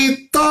 Auf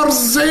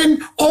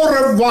Wiedersehen, au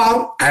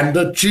revoir, and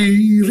a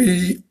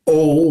cheerio.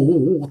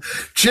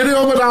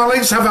 Cheerio, my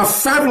darlings. Have a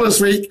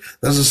fabulous week.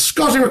 This is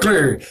Scottie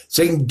McClue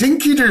saying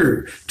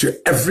Dinky-Doo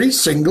to every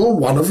single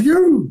one of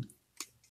you.